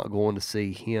us not going to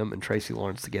see him and Tracy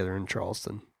Lawrence together in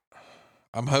Charleston?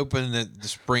 I'm hoping that the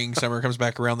spring, summer comes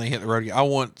back around. They hit the road again. I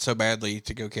want so badly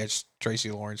to go catch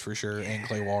Tracy Lawrence for sure and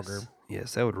Clay Walker.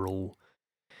 Yes, that would rule.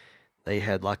 They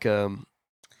had like one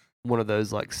of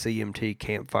those like CMT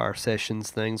campfire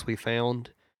sessions things we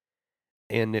found,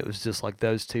 and it was just like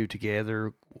those two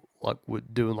together, like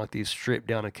doing like these stripped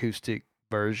down acoustic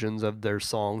versions of their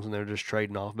songs, and they're just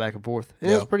trading off back and forth.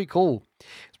 And It was pretty cool.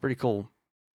 It's pretty cool.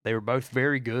 They were both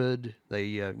very good.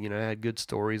 They had good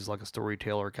stories, like a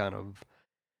storyteller kind of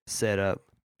setup.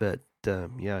 But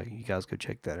yeah, you guys go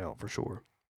check that out for sure.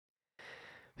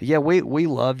 But yeah, we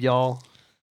love y'all,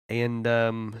 and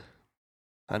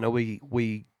I know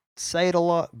we say it a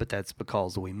lot, but that's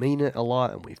because we mean it a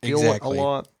lot and we feel Exactly. it a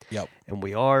lot. Yep. And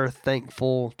we are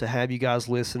thankful to have you guys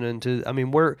listening to. I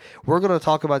mean, we're going to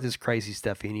talk about this crazy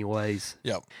stuff anyways.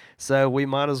 Yep. So we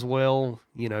might as well,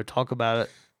 talk about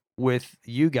it with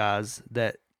you guys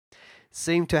that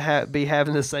seem to be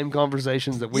having the same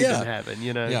conversations that we've been having.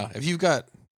 Yeah. If you've got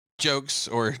jokes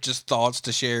or just thoughts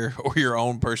to share or your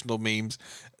own personal memes,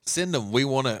 send them. We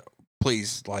want to.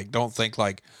 Please, don't think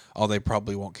oh, they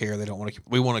probably won't care. They don't want to.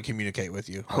 We want to communicate with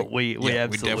you. We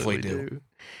absolutely do.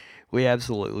 We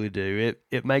absolutely do.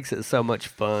 It makes it so much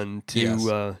fun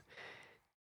to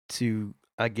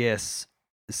I guess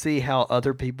see how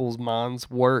other people's minds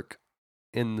work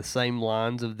in the same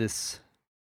lines of this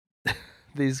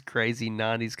these crazy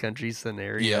 90s country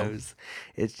scenarios.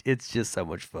 Yeah. It's just so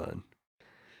much fun.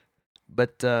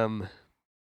 But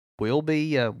we'll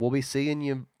be seeing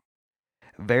you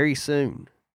very soon.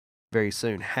 Very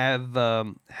soon. Have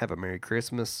a Merry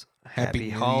Christmas, Happy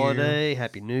Holiday,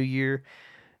 Happy New Year.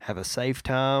 Have a safe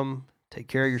time. Take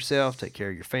care of yourself. Take care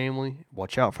of your family.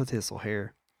 Watch out for Thistle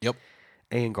Hair. Yep.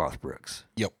 And Garth Brooks.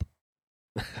 Yep.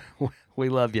 We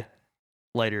love you.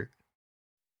 Later.